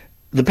Gaza,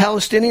 the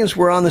Palestinians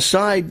were on the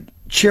side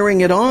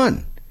cheering it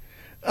on.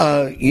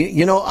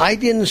 I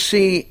didn't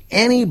see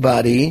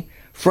anybody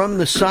from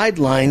the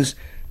sidelines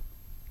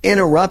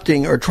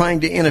interrupting or trying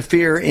to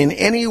interfere in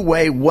any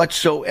way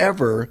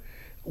whatsoever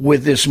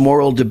with this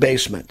moral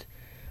debasement.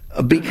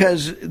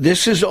 Because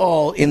this is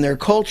all, in their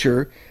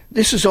culture,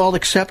 this is all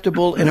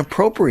acceptable and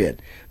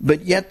appropriate.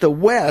 But yet the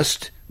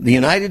West, the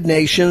United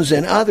Nations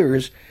and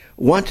others,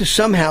 want to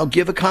somehow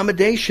give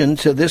accommodation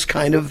to this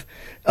kind of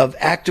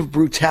act of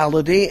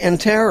brutality and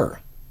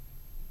terror.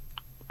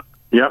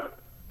 Yep.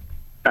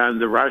 And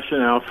the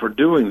rationale for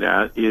doing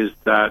that is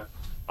that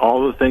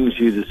all the things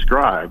you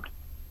described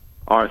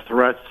are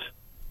threats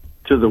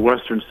to the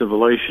Western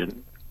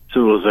civilization,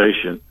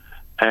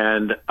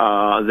 and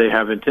they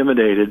have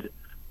intimidated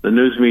the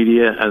news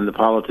media and the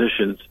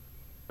politicians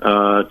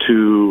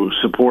to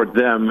support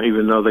them,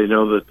 even though they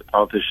know that the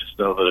politicians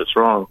know that it's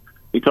wrong,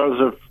 because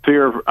of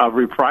fear of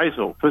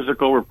reprisal,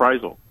 physical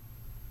reprisal.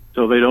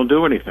 So they don't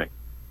do anything,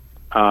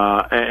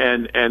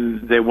 and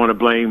they want to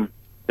blame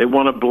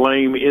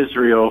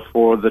Israel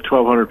for the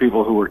 1,200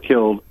 people who were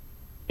killed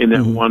in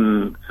that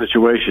one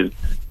situation,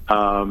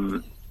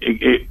 and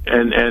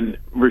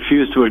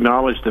refuse to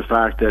acknowledge the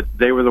fact that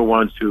they were the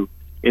ones who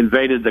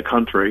invaded the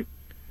country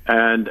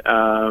and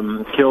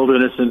killed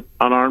innocent,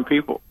 unarmed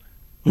people.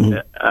 We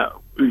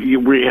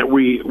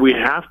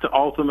have to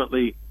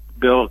ultimately,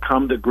 Bill,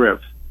 come to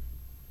grips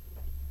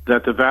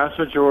that the vast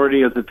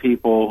majority of the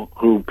people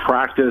who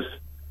practice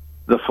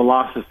the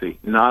philosophy,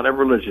 not a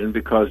religion,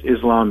 because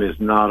Islam is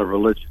not a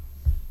religion,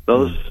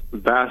 those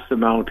vast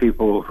amount of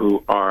people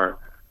who are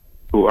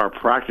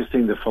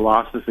practicing the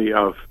philosophy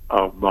of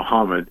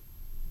Muhammad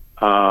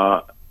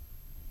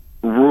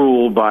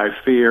rule by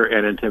fear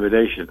and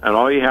intimidation. And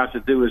all you have to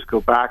do is go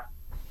back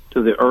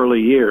to the early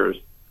years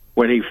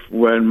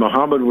when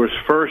Muhammad was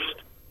first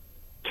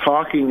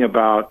talking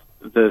about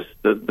the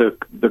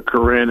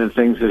Quran and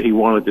things that he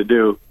wanted to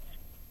do.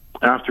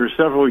 After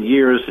several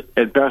years,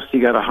 at best, he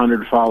got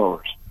 100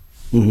 followers.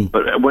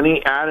 But when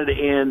he added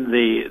in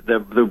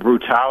the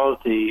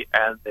brutality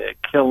and the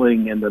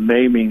killing and the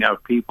maiming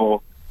of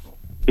people,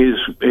 his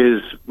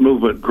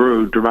movement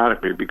grew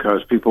dramatically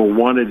because people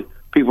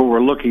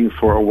were looking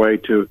for a way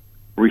to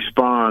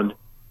respond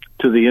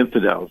to the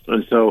infidels.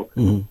 And so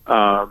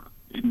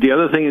the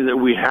other thing is that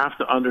we have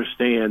to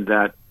understand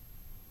that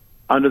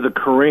under the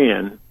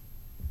Quran,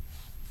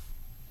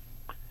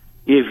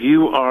 if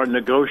you are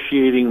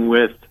negotiating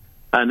with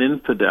an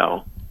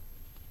infidel,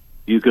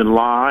 you can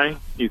lie,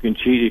 you can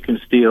cheat, you can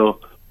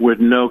steal with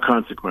no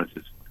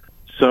consequences.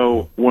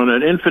 So when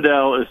an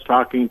infidel is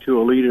talking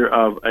to a leader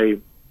of a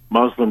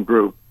Muslim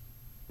group,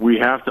 we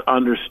have to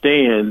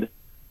understand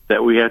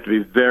that we have to be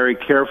very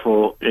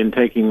careful in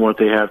taking what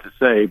they have to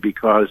say,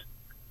 because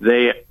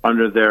they,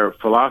 under their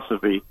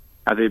philosophy,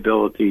 have the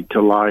ability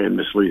to lie and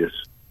mislead us.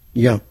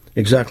 Yeah,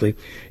 exactly.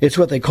 It's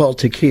what they call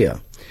taqiyya.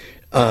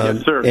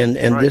 Yes, sir.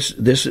 And right.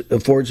 This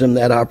affords them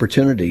that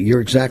opportunity. You're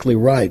exactly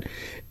right.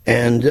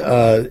 And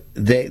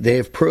they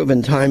have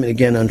proven time and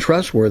again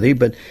untrustworthy,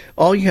 but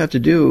all you have to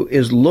do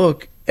is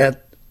look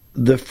at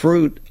the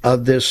fruit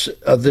of this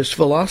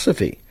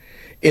philosophy.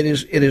 It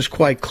is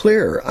quite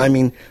clear. I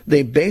mean,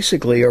 they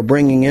basically are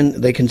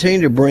they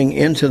continue to bring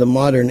into the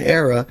modern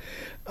era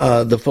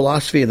the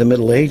philosophy of the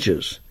Middle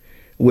Ages,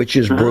 which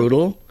is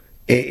brutal.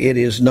 It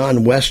is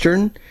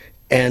non-Western.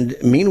 And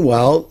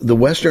meanwhile, the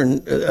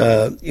Western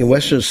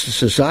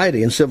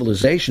society and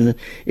civilization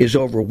is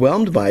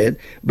overwhelmed by it.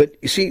 But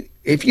you see,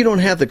 if you don't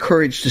have the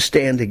courage to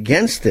stand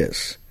against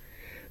this,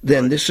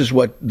 then this is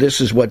what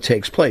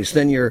takes place.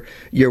 Then you're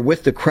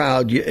with the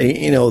crowd,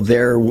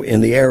 there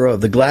in the era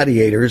of the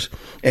gladiators,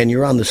 and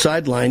you're on the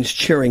sidelines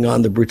cheering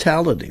on the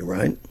brutality,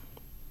 right?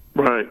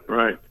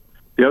 Right.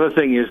 The other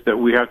thing is that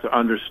we have to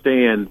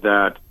understand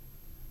that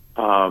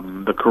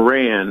the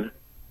Quran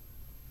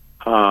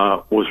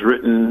was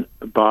written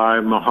by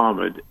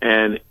Muhammad,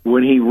 and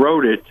when he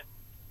wrote it,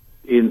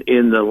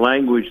 in the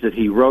language that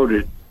he wrote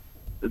it,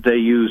 they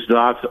used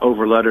dots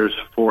over letters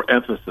for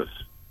emphasis.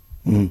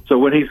 So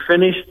when he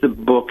finished the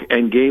book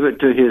and gave it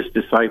to his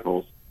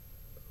disciples,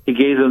 he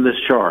gave them this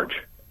charge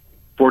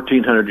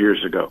 1,400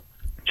 years ago: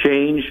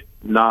 change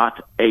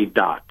not a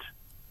dot.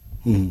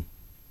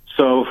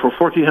 So for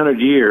 1,400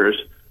 years,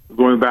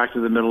 going back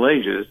to the Middle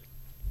Ages,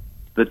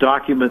 the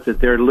document that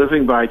they're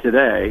living by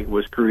today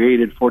was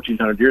created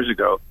 1,400 years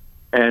ago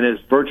and has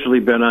virtually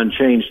been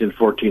unchanged in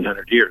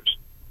 1,400 years.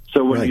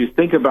 So when you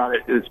think about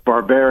it, it's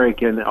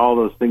barbaric and all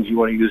those things you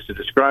want to use to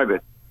describe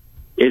it.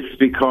 It's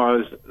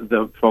because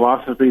the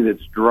philosophy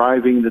that's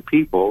driving the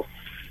people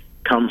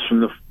comes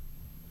from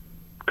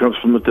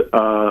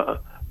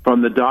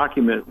the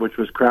document which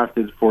was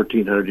crafted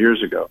 1,400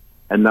 years ago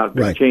and not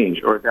been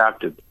changed or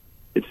adapted.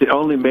 It's the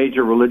only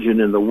major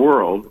religion in the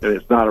world, and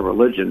it's not a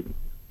religion,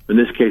 in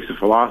this case a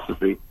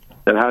philosophy,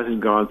 that hasn't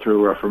gone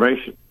through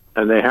Reformation,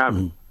 and they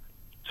haven't.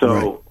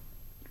 So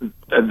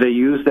they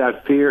use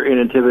that fear and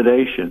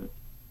intimidation,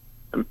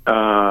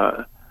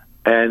 and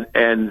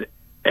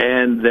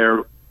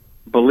their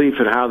belief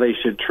in how they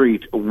should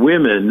treat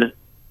women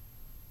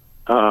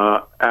as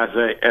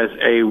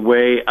a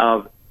way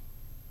of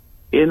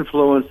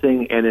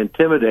influencing and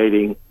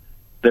intimidating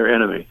their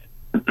enemies.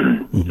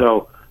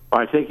 So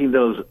by taking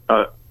those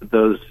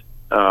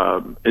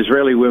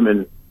Israeli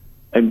women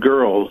and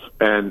girls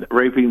and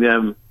raping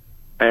them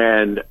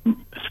and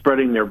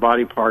spreading their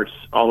body parts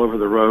all over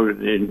the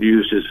road and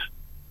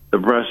the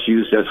breasts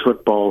used as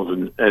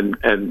footballs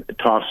and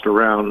tossed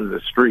around in the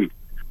street,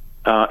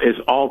 is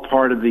all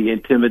part of the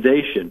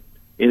intimidation.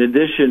 In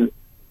addition,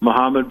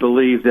 Muhammad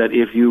believed that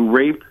if you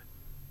rape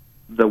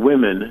the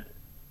women,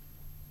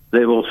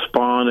 they will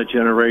spawn a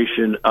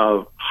generation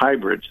of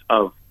hybrids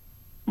of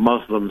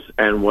Muslims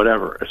and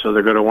whatever. So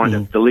they're going to wind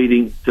up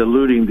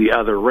diluting the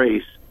other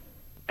race,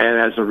 and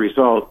as a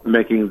result,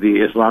 making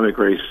the Islamic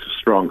race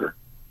stronger.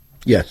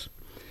 Yes.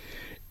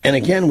 And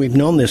again, we've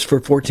known this for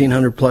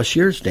 1,400 plus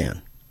years,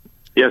 Dan.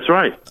 Yes,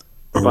 right.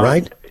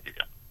 Right?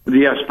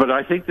 Yes, but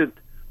I think that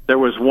there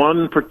was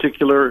one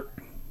particular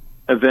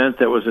event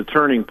that was a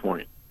turning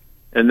point,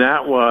 and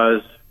that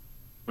was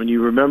when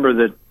you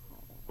remember that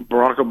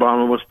Barack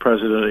Obama was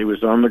president. He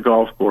was on the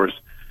golf course,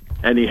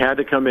 and he had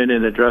to come in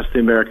and address the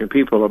American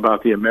people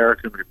about the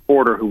American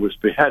reporter who was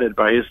beheaded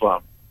by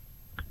Islam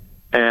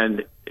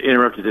and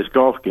interrupted his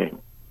golf game.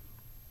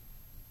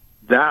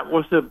 That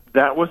was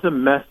a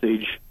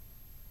message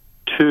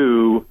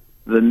to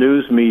the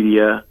news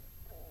media.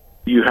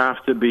 You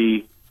have to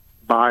be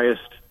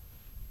biased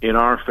in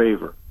our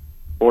favor,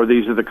 or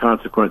these are the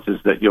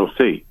consequences that you'll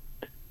see.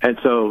 And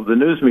so the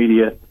news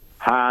media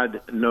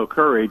had no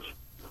courage.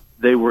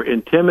 They were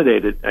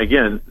intimidated.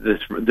 Again, this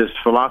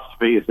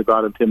philosophy is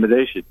about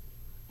intimidation.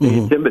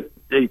 Mm-hmm.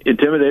 They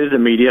intimidated the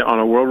media on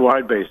a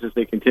worldwide basis.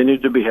 They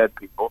continued to behead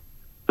people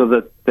so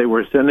that they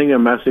were sending a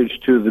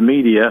message to the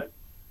media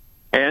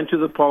and to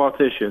the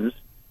politicians.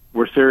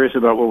 We're serious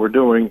about what we're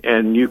doing,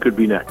 and you could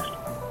be next.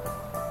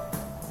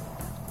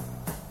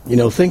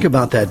 Think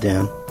about that,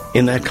 Dan,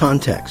 in that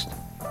context.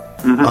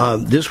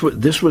 Mm-hmm.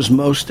 This was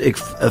most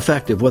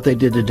effective. What they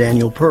did to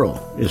Daniel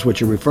Pearl is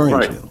what you're referring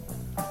to,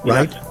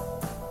 right?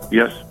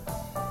 Yes.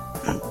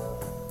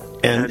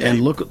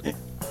 And look,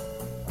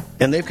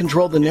 and they've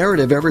controlled the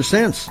narrative ever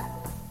since.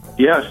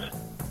 Yes.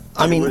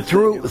 I mean,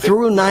 through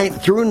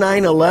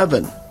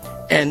 9/11,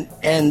 and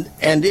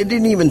it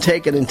didn't even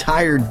take an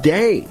entire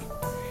day.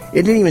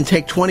 It didn't even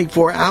take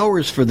 24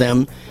 hours for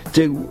them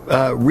to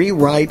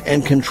rewrite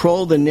and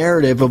control the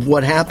narrative of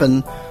what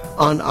happened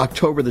on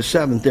October the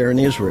 7th there in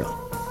Israel.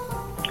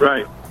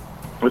 Right.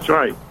 That's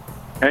right.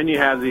 And you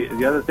have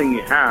the other thing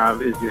you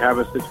have is you have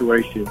a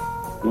situation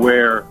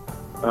where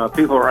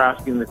people are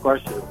asking the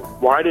question,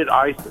 why did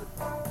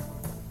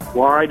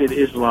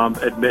Islam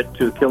admit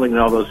to killing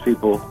all those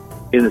people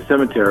in the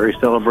cemetery,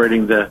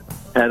 celebrating the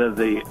head of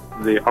the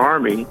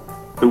army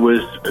who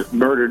was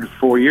murdered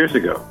 4 years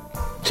ago?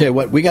 Tell you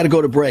what, we got to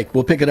go to break.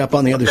 We'll pick it up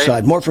on the other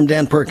side. More from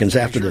Dan Perkins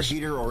after this.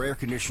 Heater or air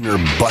conditioner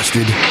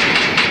busted?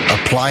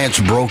 Appliance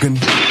broken?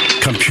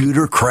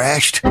 Computer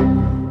crashed?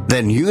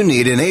 Then you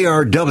need an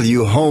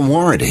ARW home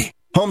warranty.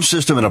 Home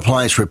system and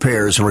appliance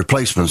repairs and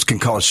replacements can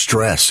cause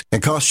stress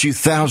and cost you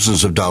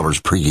thousands of dollars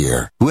per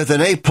year. With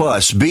an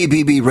A-plus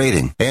BBB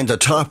rating and a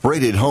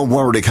top-rated home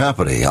warranty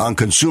company on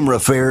Consumer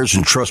Affairs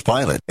and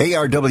Trustpilot,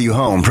 ARW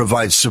Home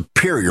provides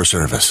superior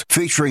service,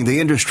 featuring the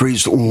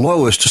industry's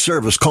lowest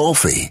service call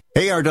fee.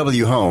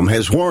 ARW Home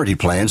has warranty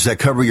plans that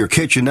cover your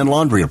kitchen and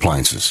laundry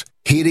appliances,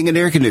 heating and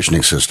air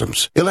conditioning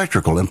systems,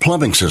 electrical and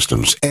plumbing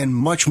systems, and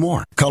much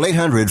more. Call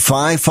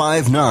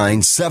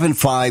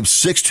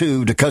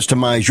 800-559-7562 to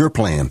customize your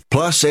plan.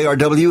 Plus,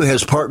 ARW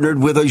has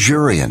partnered with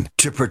Azurian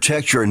to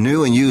protect your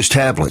new and used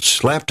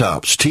tablets,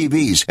 laptops,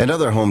 TVs, and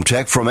other home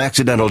tech from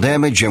accidental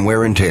damage and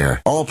wear and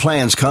tear. All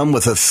plans come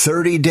with a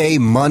 30-day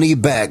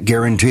money-back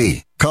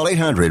guarantee. Call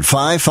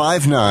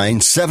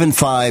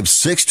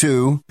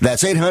 800-559-7562.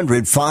 That's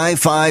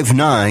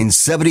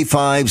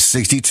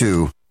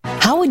 800-559-7562.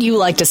 How would you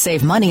like to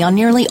save money on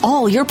nearly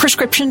all your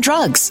prescription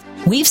drugs?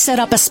 We've set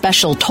up a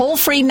special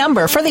toll-free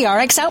number for the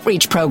RX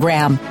Outreach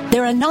Program.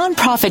 They're a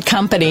nonprofit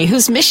company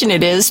whose mission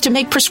it is to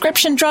make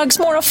prescription drugs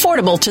more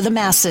affordable to the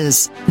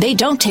masses. They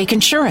don't take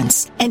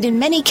insurance, and in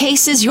many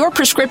cases, your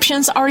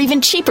prescriptions are even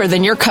cheaper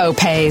than your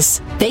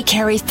co-pays. They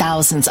carry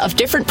thousands of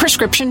different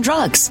prescription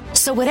drugs,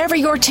 so whatever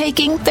you're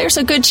taking, there's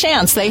a good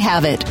chance they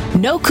have it.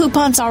 No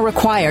coupons are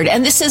required,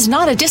 and this is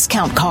not a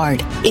discount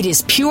card. It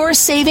is pure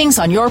savings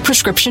on your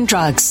prescription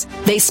drugs.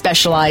 They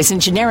specialize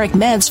in generic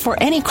meds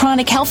for any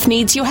chronic health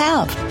needs you have.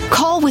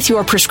 Call with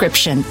your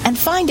prescription and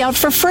find out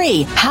for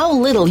free how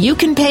little you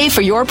can pay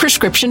for your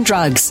prescription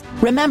drugs.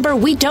 Remember,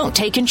 we don't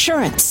take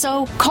insurance,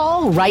 so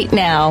call right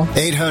now.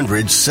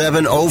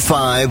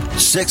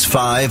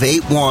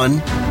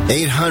 800-705-6581.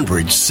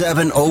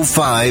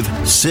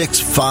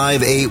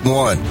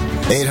 800-705-6581.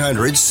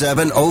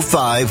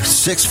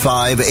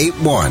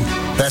 800-705-6581.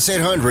 That's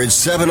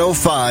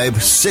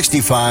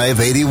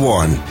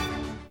 800-705-6581.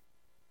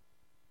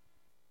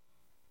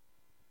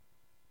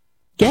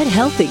 Get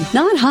healthy,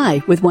 not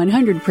high, with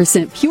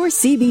 100% pure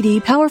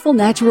CBD powerful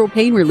natural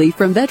pain relief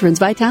from Veterans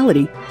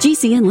Vitality.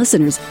 GCN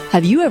listeners,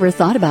 have you ever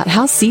thought about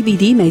how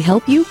CBD may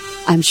help you?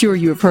 I'm sure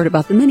you have heard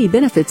about the many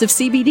benefits of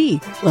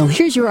CBD. Well,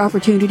 here's your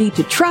opportunity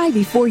to try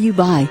before you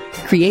buy.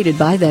 Created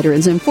by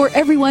veterans and for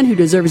everyone who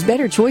deserves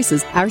better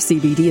choices, our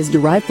CBD is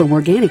derived from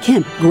organic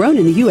hemp, grown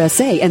in the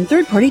USA and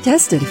third-party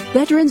tested.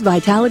 Veterans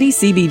Vitality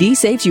CBD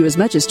saves you as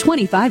much as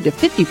 25 to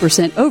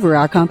 50% over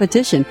our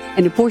competition,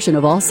 and a portion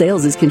of all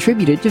sales is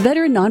contributed to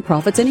veteran and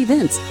nonprofits and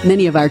events.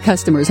 Many of our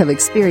customers have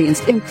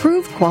experienced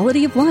improved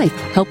quality of life,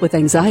 help with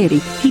anxiety,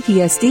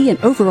 PTSD, and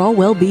overall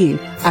well-being.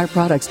 Our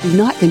products do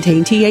not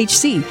contain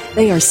THC.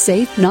 They are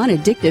safe,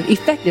 non-addictive,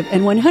 effective,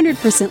 and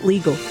 100%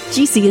 legal.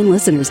 GCN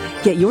listeners,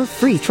 get your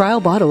free trial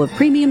bottle of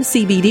premium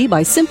CBD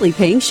by simply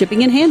paying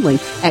shipping and handling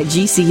at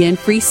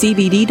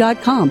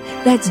GCNFreeCBD.com.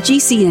 That's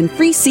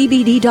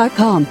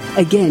GCNFreeCBD.com.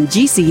 Again,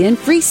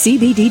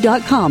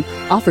 GCNFreeCBD.com.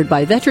 Offered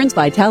by Veterans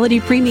Vitality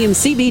Premium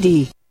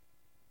CBD.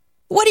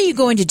 What are you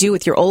going to do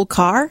with your old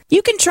car?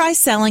 You can try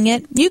selling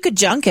it, you could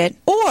junk it,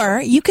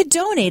 or you could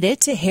donate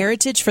it to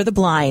Heritage for the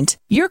Blind.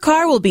 Your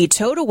car will be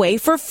towed away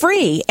for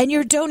free, and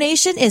your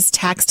donation is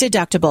tax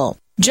deductible.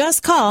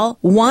 Just call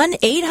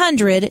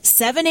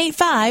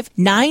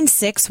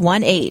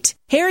 1-800-785-9618.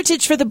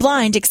 Heritage for the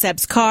Blind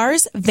accepts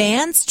cars,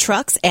 vans,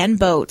 trucks, and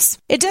boats.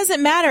 It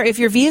doesn't matter if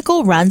your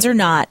vehicle runs or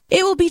not.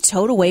 It will be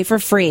towed away for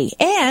free,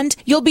 and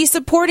you'll be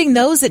supporting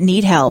those that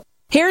need help.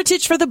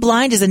 Heritage for the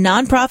Blind is a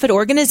nonprofit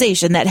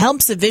organization that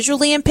helps the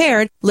visually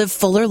impaired live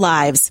fuller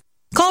lives.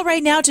 Call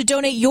right now to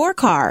donate your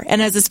car, and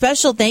as a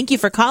special thank you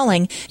for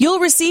calling, you'll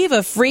receive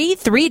a free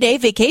 3-day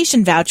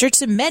vacation voucher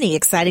to many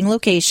exciting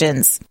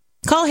locations.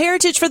 Call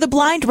Heritage for the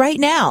Blind right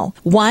now,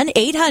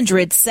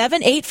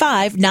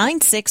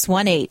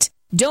 1-800-785-9618.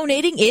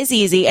 Donating is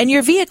easy, and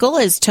your vehicle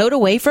is towed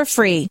away for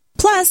free.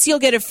 Plus, you'll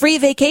get a free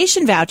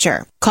vacation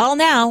voucher. Call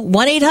now,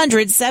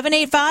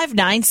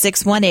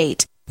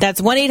 1-800-785-9618.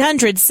 That's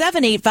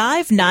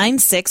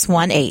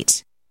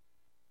 1-800-785-9618.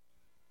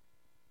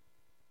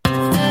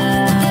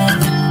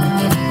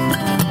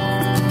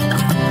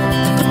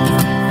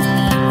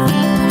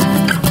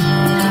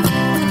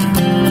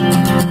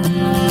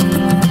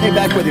 Hey,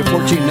 back with you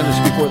 14 minutes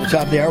before the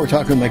top of the hour. We're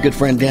talking with my good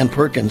friend Dan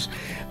Perkins.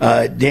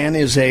 Dan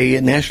is a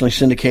nationally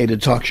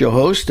syndicated talk show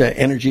host,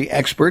 energy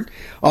expert,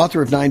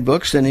 author of 9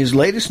 books, and his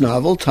latest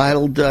novel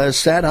titled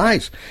Sad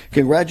Eyes.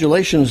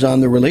 Congratulations on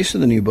the release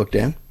of the new book,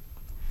 Dan.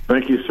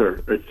 Thank you,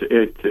 sir.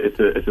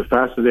 It's a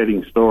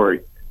fascinating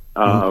story.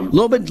 A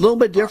little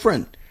bit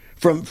different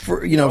from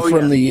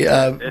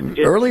the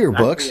earlier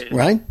books,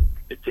 right?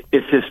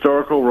 It's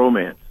historical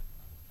romance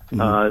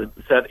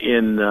set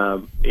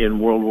in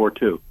World War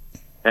II.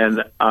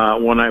 And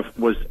when I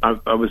was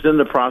in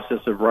the process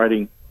of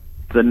writing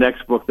the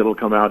next book that'll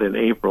come out in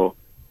April,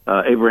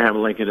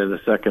 Abraham Lincoln and the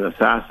Second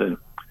Assassin.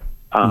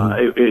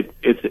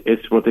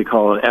 It's what they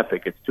call an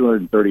epic. It's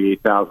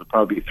 238,000,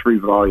 probably 3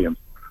 volumes.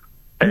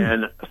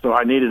 And so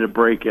I needed a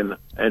break, and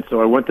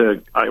so I went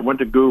to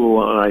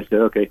Google and I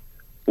said, okay,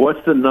 what's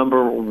the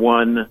number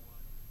one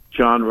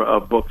genre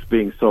of books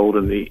being sold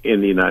in the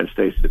United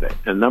States today?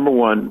 And number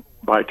one,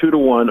 by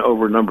 2-to-1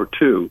 over number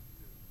 2,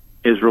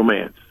 is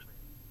romance.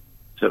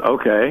 I said,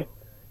 okay,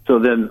 so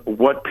then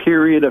what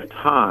period of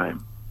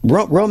time?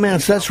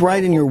 Romance, that's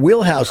right in your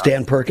wheelhouse,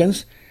 Dan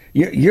Perkins.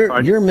 You're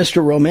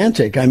Mr.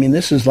 Romantic. I mean,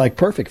 this is like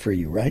perfect for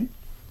you, right?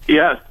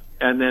 Yes,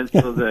 and then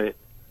so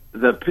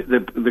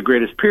the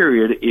greatest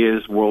period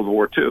is World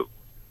War II.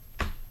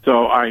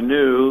 So I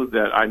knew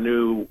what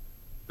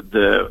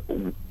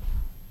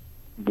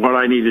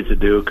I needed to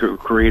do,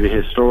 create a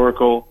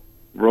historical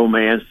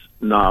romance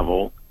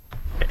novel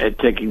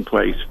taking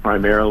place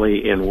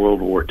primarily in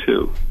World War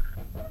II.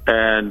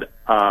 And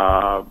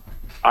I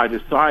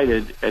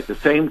decided at the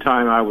same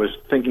time I was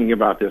thinking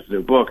about this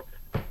new book,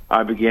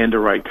 I began to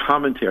write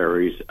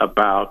commentaries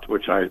about,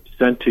 which I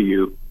sent to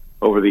you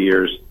over the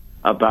years,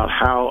 about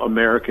how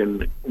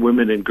American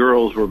women and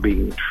girls were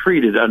being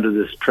treated under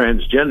this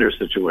transgender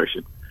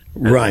situation.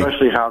 Right.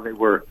 Especially how they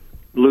were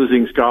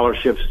losing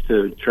scholarships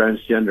to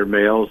transgender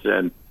males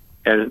and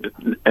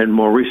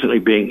more recently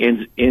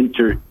being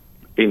entered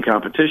in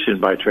competition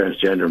by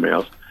transgender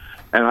males.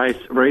 And I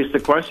raised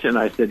the question,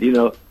 I said,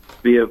 the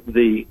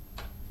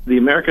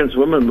Americans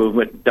women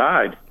movement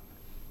died.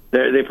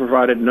 They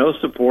provided no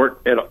support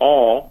at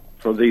all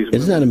for these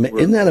women.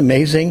 Isn't that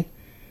amazing?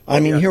 I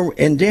mean, here,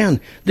 and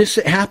Dan, this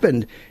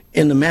happened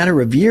in a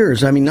matter of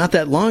years. I mean, not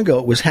that long ago,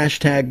 it was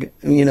hashtag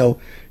Me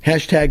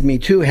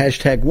Too,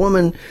 hashtag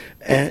woman,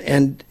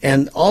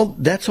 and all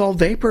that's all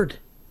vapored.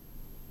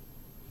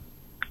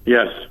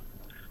 Yes.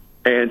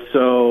 And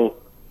so,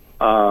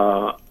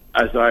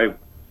 as I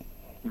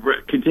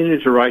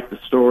continued to write the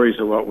stories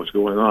of what was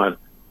going on,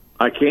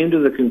 I came to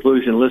the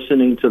conclusion,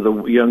 listening to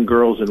the young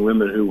girls and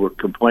women who were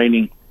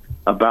complaining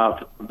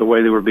about the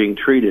way they were being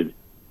treated,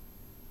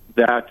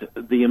 that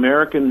the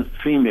American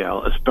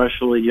female,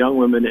 especially young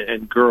women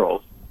and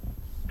girls,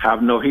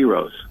 have no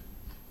heroes.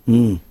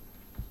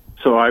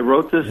 So I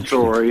wrote this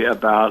story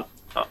about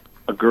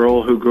a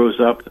girl who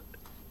grows up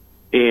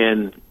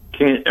in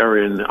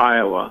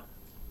Iowa,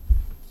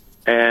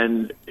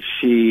 and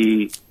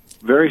she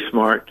very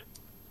smart,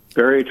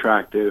 very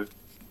attractive,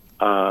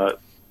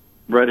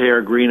 red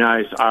hair, green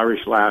eyes,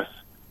 Irish lass,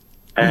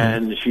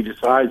 and she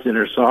decides in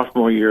her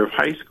sophomore year of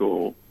high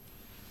school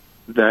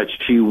that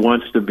she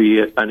wants to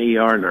be an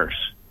ER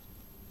nurse.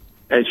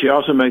 And she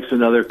also makes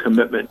another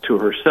commitment to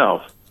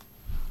herself.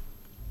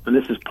 And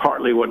this is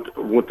partly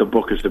what the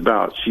book is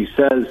about. She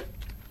says,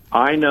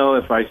 I know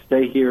if I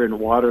stay here in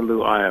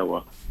Waterloo,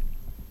 Iowa,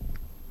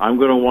 I'm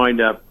going to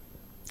wind up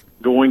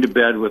going to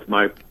bed with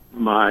my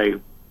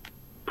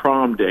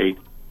prom date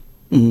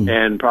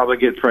and probably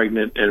get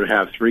pregnant and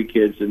have 3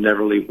 kids and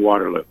never leave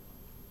Waterloo.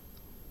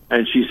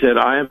 And she said,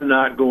 I am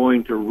not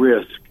going to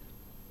risk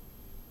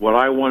what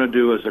I want to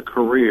do as a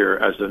career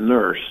as a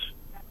nurse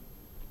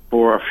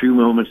for a few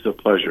moments of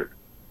pleasure.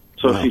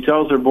 So she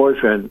tells her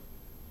boyfriend,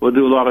 we'll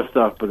do a lot of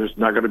stuff, but there's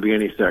not going to be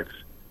any sex.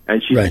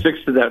 And she sticks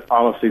to that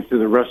policy through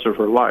the rest of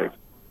her life.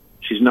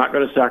 She's not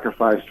going to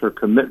sacrifice her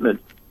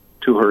commitment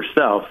to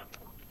herself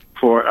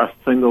for a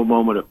single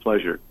moment of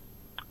pleasure.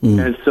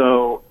 And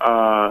so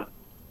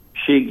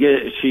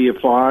she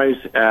applies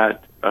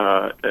at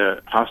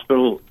a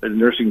hospital and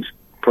nursing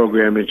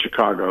program in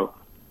Chicago,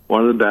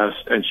 one of the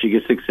best, and she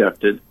gets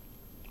accepted,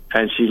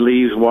 and she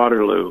leaves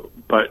Waterloo.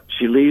 But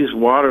she leaves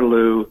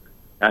Waterloo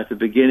at the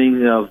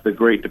beginning of the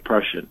Great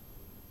Depression.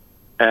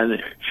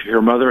 And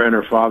her mother and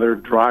her father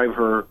drive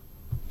her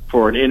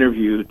for an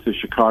interview to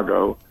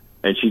Chicago,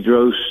 and she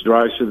drives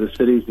through the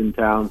cities and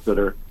towns that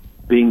are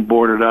being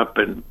boarded up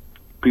and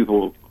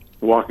people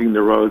walking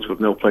the roads with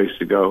no place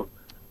to go.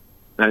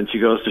 And she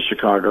goes to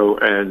Chicago,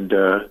 and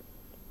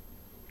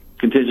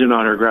contingent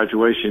on her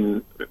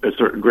graduation at a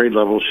certain grade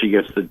level, she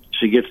gets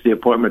the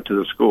appointment to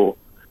the school.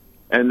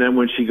 And then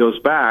when she goes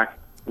back,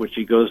 when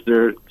she goes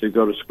there to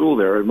go to school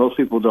there, and most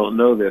people don't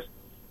know this,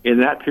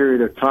 in that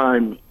period of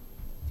time,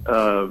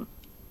 Bill,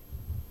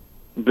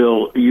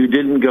 you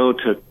didn't go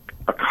to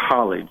a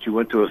college. You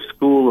went to a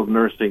school of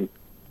nursing,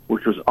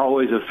 which was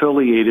always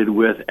affiliated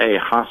with a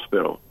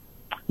hospital.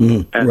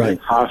 And the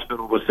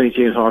hospital was St.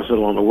 James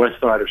Hospital on the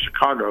west side of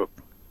Chicago,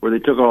 where they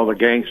took all the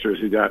gangsters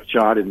who got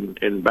shot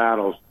in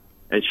battles.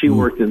 And she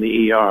worked in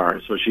the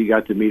ER, so she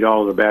got to meet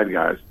all the bad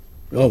guys.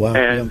 Oh, wow.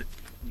 And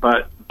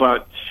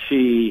but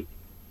she's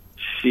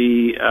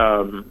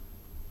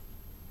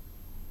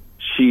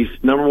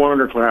number one in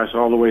her class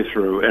all the way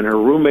through, and her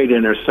roommate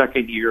in her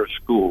second year of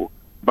school.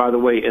 By the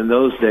way, in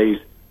those days,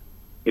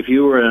 if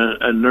you were in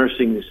a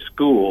nursing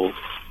school,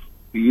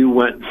 you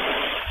went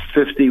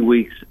 50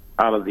 weeks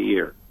out of the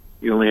year.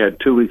 You only had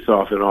 2 weeks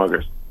off in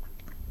August.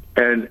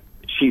 And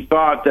she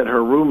thought that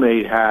her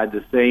roommate had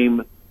the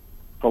same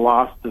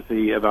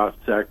philosophy about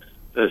sex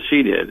as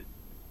she did.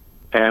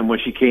 And when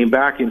she came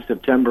back in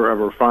September of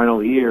her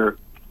final year,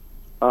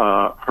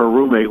 her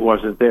roommate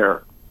wasn't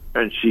there.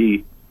 And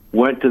she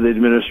went to the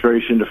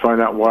administration to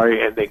find out why,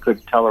 and they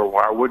couldn't tell her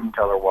why, wouldn't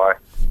tell her why.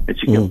 And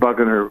she kept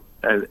bugging her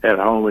at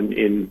home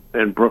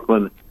in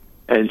Brooklyn.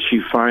 And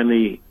she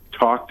finally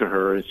talked to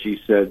her, and she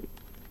said,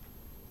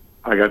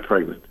 I got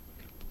pregnant.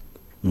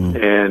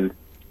 And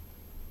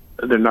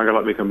they're not going to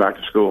let me come back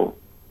to school.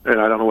 And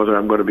I don't know whether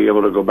I'm going to be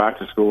able to go back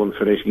to school and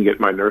finish and get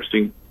my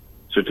nursing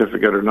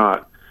certificate or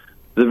not.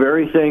 The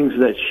very things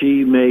that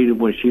she made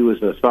when she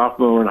was a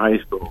sophomore in high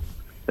school,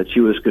 that she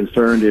was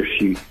concerned if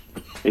she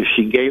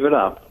gave it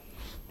up,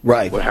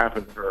 what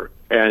happened to her,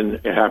 and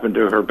it happened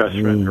to her best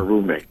friend, her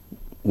roommate.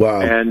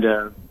 Wow. And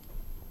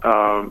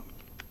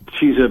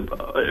she's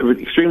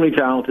extremely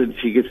talented.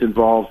 She gets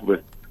involved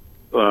with,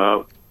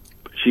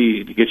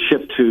 she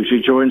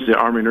joins the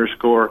Army Nurse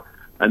Corps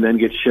and then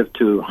gets shipped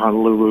to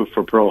Honolulu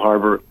for Pearl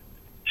Harbor.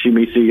 She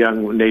meets a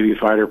young Navy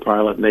fighter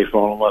pilot, and they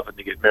fall in love, and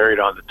they get married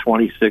on the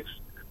 26th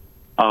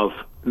of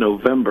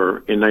November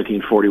in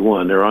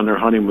 1941. They're on their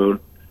honeymoon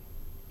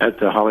at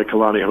the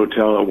Halekulani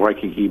Hotel at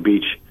Waikiki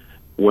Beach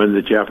when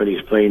the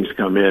Japanese planes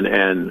come in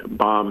and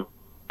bomb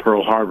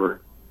Pearl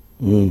Harbor.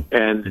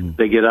 And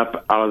they get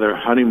up out of their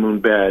honeymoon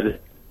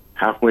bed,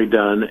 halfway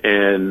done,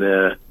 and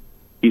her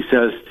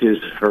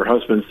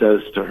husband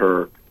says to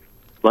her,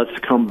 let's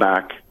come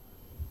back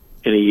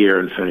in a year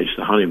and finish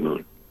the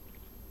honeymoon.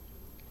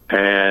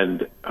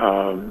 And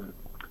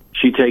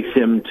she takes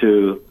him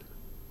to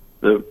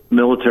the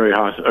military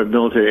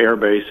air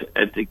base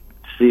and to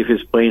see if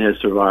his plane has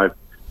survived.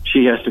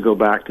 She has to go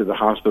back to the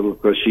hospital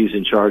because she's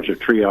in charge of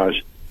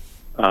triage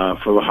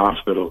for the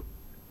hospital.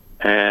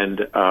 And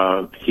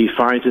he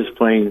finds his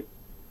plane,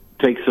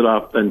 takes it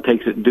up, and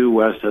takes it due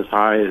west as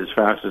high as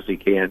fast as he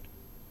can.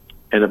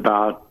 And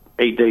about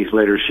 8 days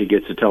later, she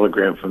gets a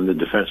telegram from the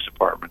Defense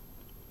Department,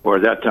 or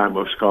at that time it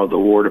was called the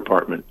War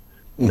Department,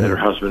 that her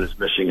husband is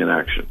missing in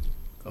action.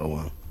 Oh,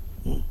 wow.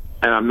 And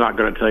I'm not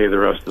going to tell you the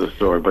rest of the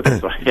story, but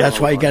that's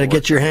why you got to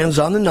get your hands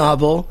on the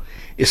novel.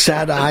 It's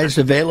Sad Eyes,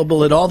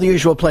 available at all the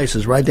usual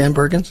places, right, Dan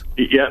Perkins?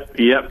 Yep.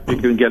 You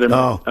can get them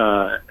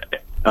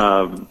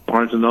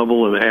Barnes &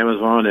 Noble and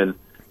Amazon and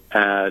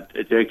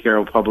at J.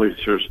 Carroll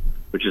Publishers,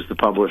 which is the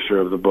publisher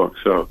of the book.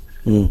 So,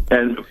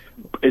 and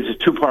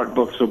it's a 2-part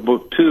book, so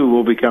book 2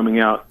 will be coming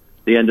out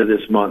the end of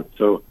this month.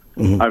 So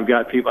I've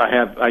got people.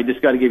 I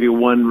just got to give you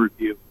one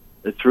review.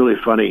 It's really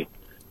funny.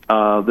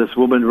 This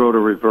woman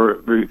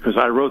wrote because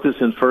I wrote this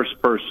in first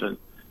person,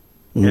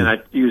 and I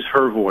used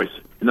her voice,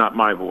 not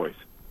my voice.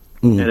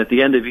 And at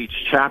the end of each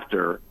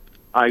chapter,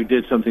 I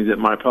did something that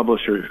my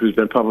publisher, who's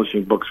been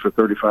publishing books for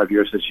 35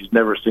 years, said she's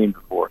never seen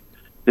before.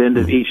 At the end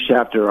of each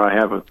chapter, I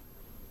have a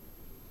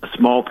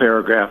small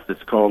paragraph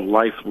that's called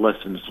Life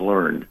Lessons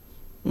Learned.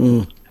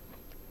 And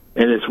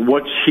it's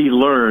what she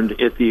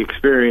learned at the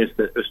experience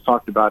that was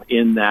talked about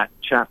in that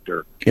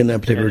chapter. In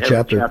that particular and every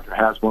chapter. chapter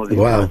has one of these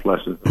Wow. life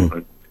lessons.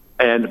 But,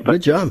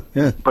 good job.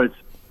 Yeah. But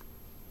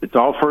it's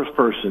all first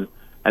person.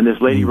 And this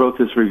lady wrote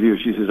this review.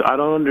 She says, I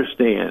don't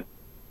understand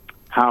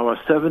how a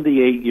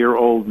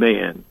 78-year-old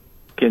man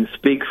can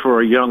speak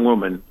for a young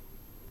woman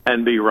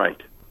and be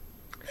right.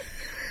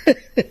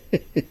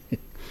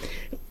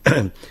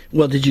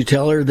 Well, did you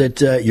tell her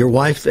that your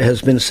wife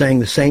has been saying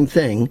the same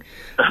thing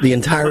the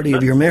entirety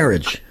of your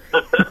marriage?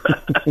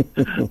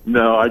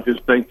 No, I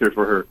just thanked her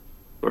for her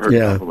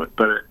compliment.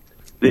 But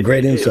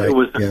great insight.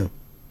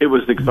 It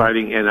was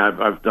exciting, and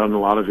I've done a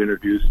lot of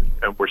interviews,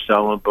 and we're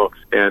selling books,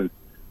 and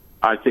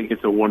I think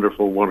it's a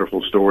wonderful,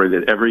 wonderful story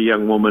that every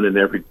young woman and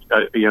every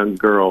young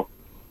girl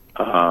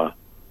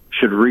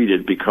should read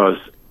it, because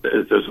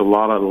there's a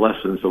lot of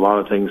lessons, a lot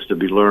of things to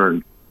be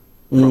learned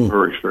from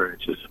her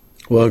experiences.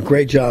 Well,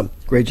 great job.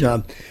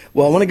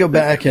 Well, I want to go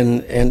back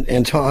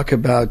and talk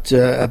about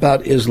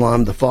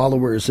Islam, the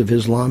followers of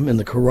Islam in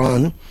the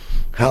Quran,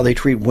 how they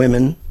treat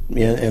women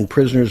and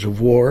prisoners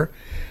of war.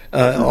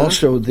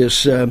 Also,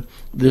 this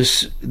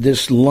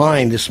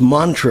line, this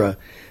mantra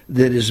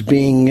that is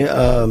being,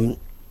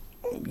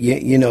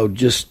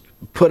 just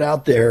put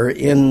out there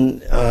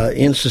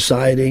in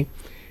society,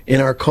 in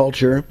our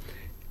culture,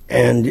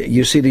 and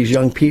you see these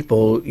young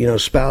people,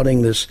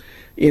 spouting this,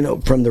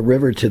 from the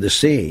river to the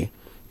sea.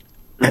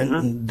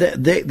 And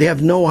they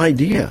have no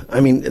idea.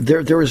 I mean,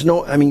 there is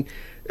no. I mean,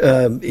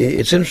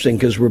 it's interesting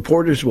because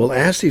reporters will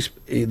ask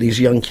these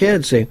young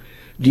kids, say,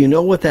 "Do you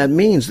know what that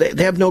means?"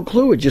 They have no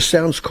clue. It just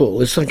sounds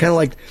cool. It's kind of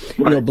like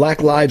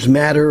Black Lives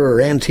Matter or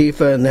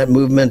Antifa and that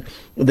movement.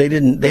 They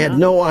had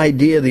no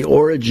idea the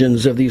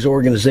origins of these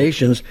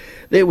organizations.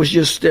 It was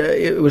just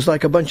it was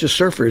like a bunch of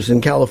surfers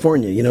in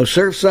California.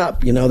 Surfs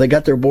up. They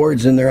got their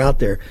boards and they're out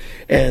there,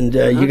 and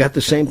you got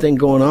the same thing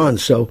going on.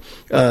 So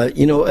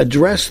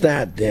address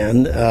that,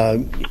 Dan.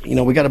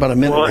 We got about a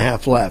minute and a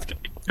half left.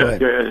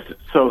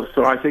 So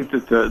I think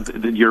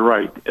that you're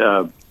right.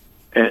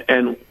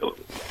 And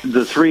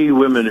the three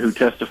women who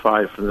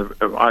testified from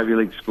the Ivy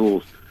League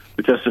schools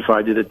who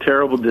testified did a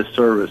terrible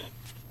disservice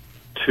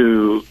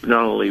to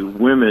not only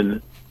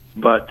women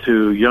but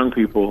to young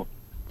people.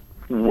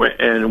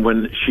 And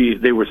when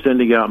they were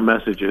sending out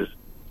messages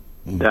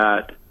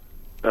that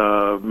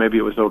maybe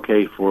it was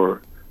okay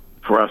for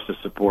us to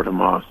support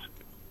Hamas,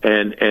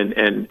 and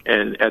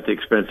at the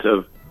expense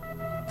of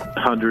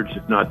hundreds,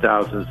 if not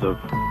thousands, of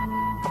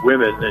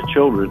women and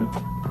children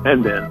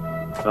and men.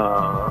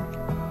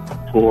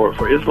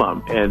 For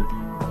Islam, and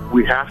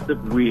we have to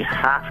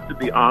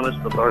be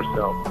honest with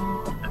ourselves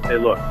and say,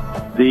 look,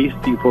 these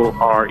people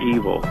are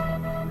evil.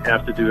 We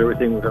have to do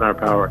everything within our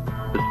power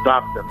to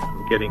stop them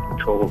from getting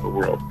control of the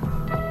world.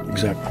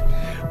 Exactly.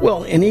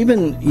 Well, and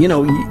even you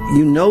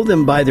know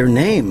them by their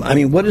name. I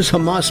mean, what does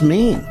Hamas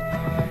mean?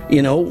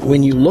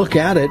 When you look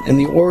at it and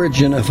the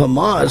origin of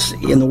Hamas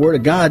in the Word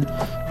of God,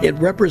 it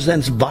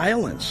represents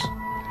violence.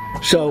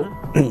 So.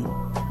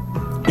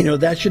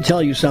 That should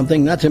tell you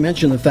something, not to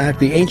mention the fact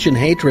the ancient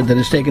hatred that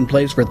has taken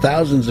place for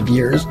thousands of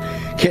years,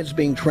 kids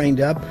being trained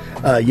up,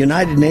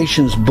 United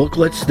Nations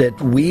booklets that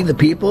we, the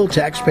people,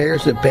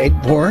 taxpayers have paid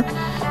for,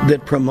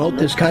 that promote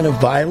this kind of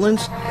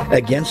violence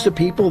against the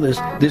people,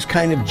 this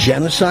kind of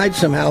genocide,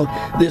 somehow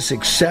this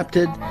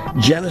accepted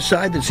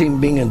genocide that's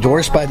even being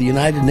endorsed by the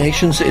United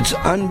Nations. It's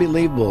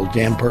unbelievable,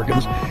 Dan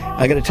Perkins.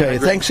 I got to tell you,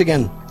 thanks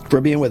again for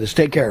being with us.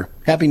 Take care.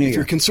 Happy New Year. If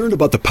you're concerned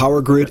about the power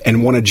grid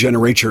and want to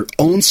generate your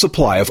own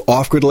supply of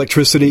off-grid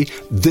electricity,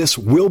 this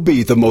will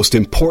be the most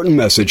important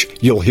message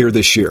you'll hear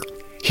this year.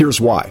 Here's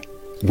why.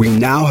 We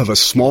now have a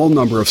small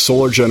number of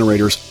solar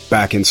generators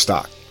back in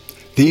stock.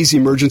 These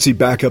emergency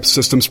backup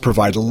systems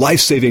provide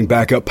life-saving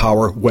backup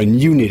power when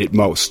you need it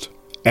most.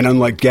 And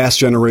unlike gas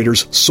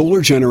generators,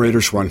 solar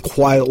generators run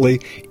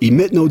quietly,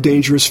 emit no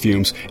dangerous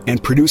fumes,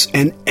 and produce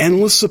an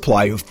endless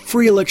supply of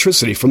free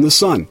electricity from the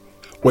sun.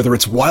 Whether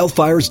it's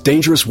wildfires,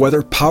 dangerous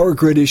weather, power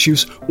grid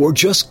issues, or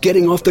just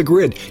getting off the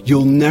grid,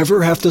 you'll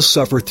never have to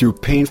suffer through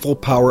painful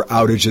power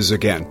outages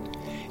again.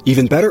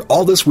 Even better,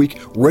 all this week,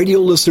 radio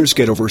listeners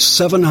get over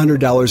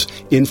 $700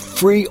 in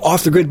free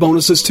off-the-grid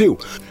bonuses too.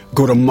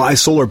 Go to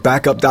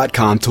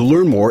mysolarbackup.com to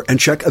learn more and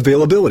check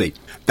availability.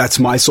 That's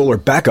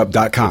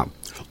mysolarbackup.com.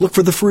 Look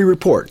for the free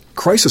report,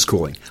 Crisis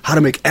Cooling, how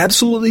to make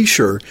absolutely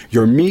sure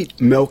your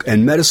meat, milk,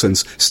 and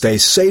medicines stay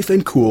safe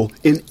and cool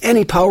in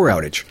any power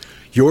outage.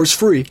 Yours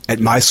free at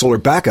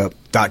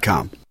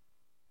mysolarbackup.com.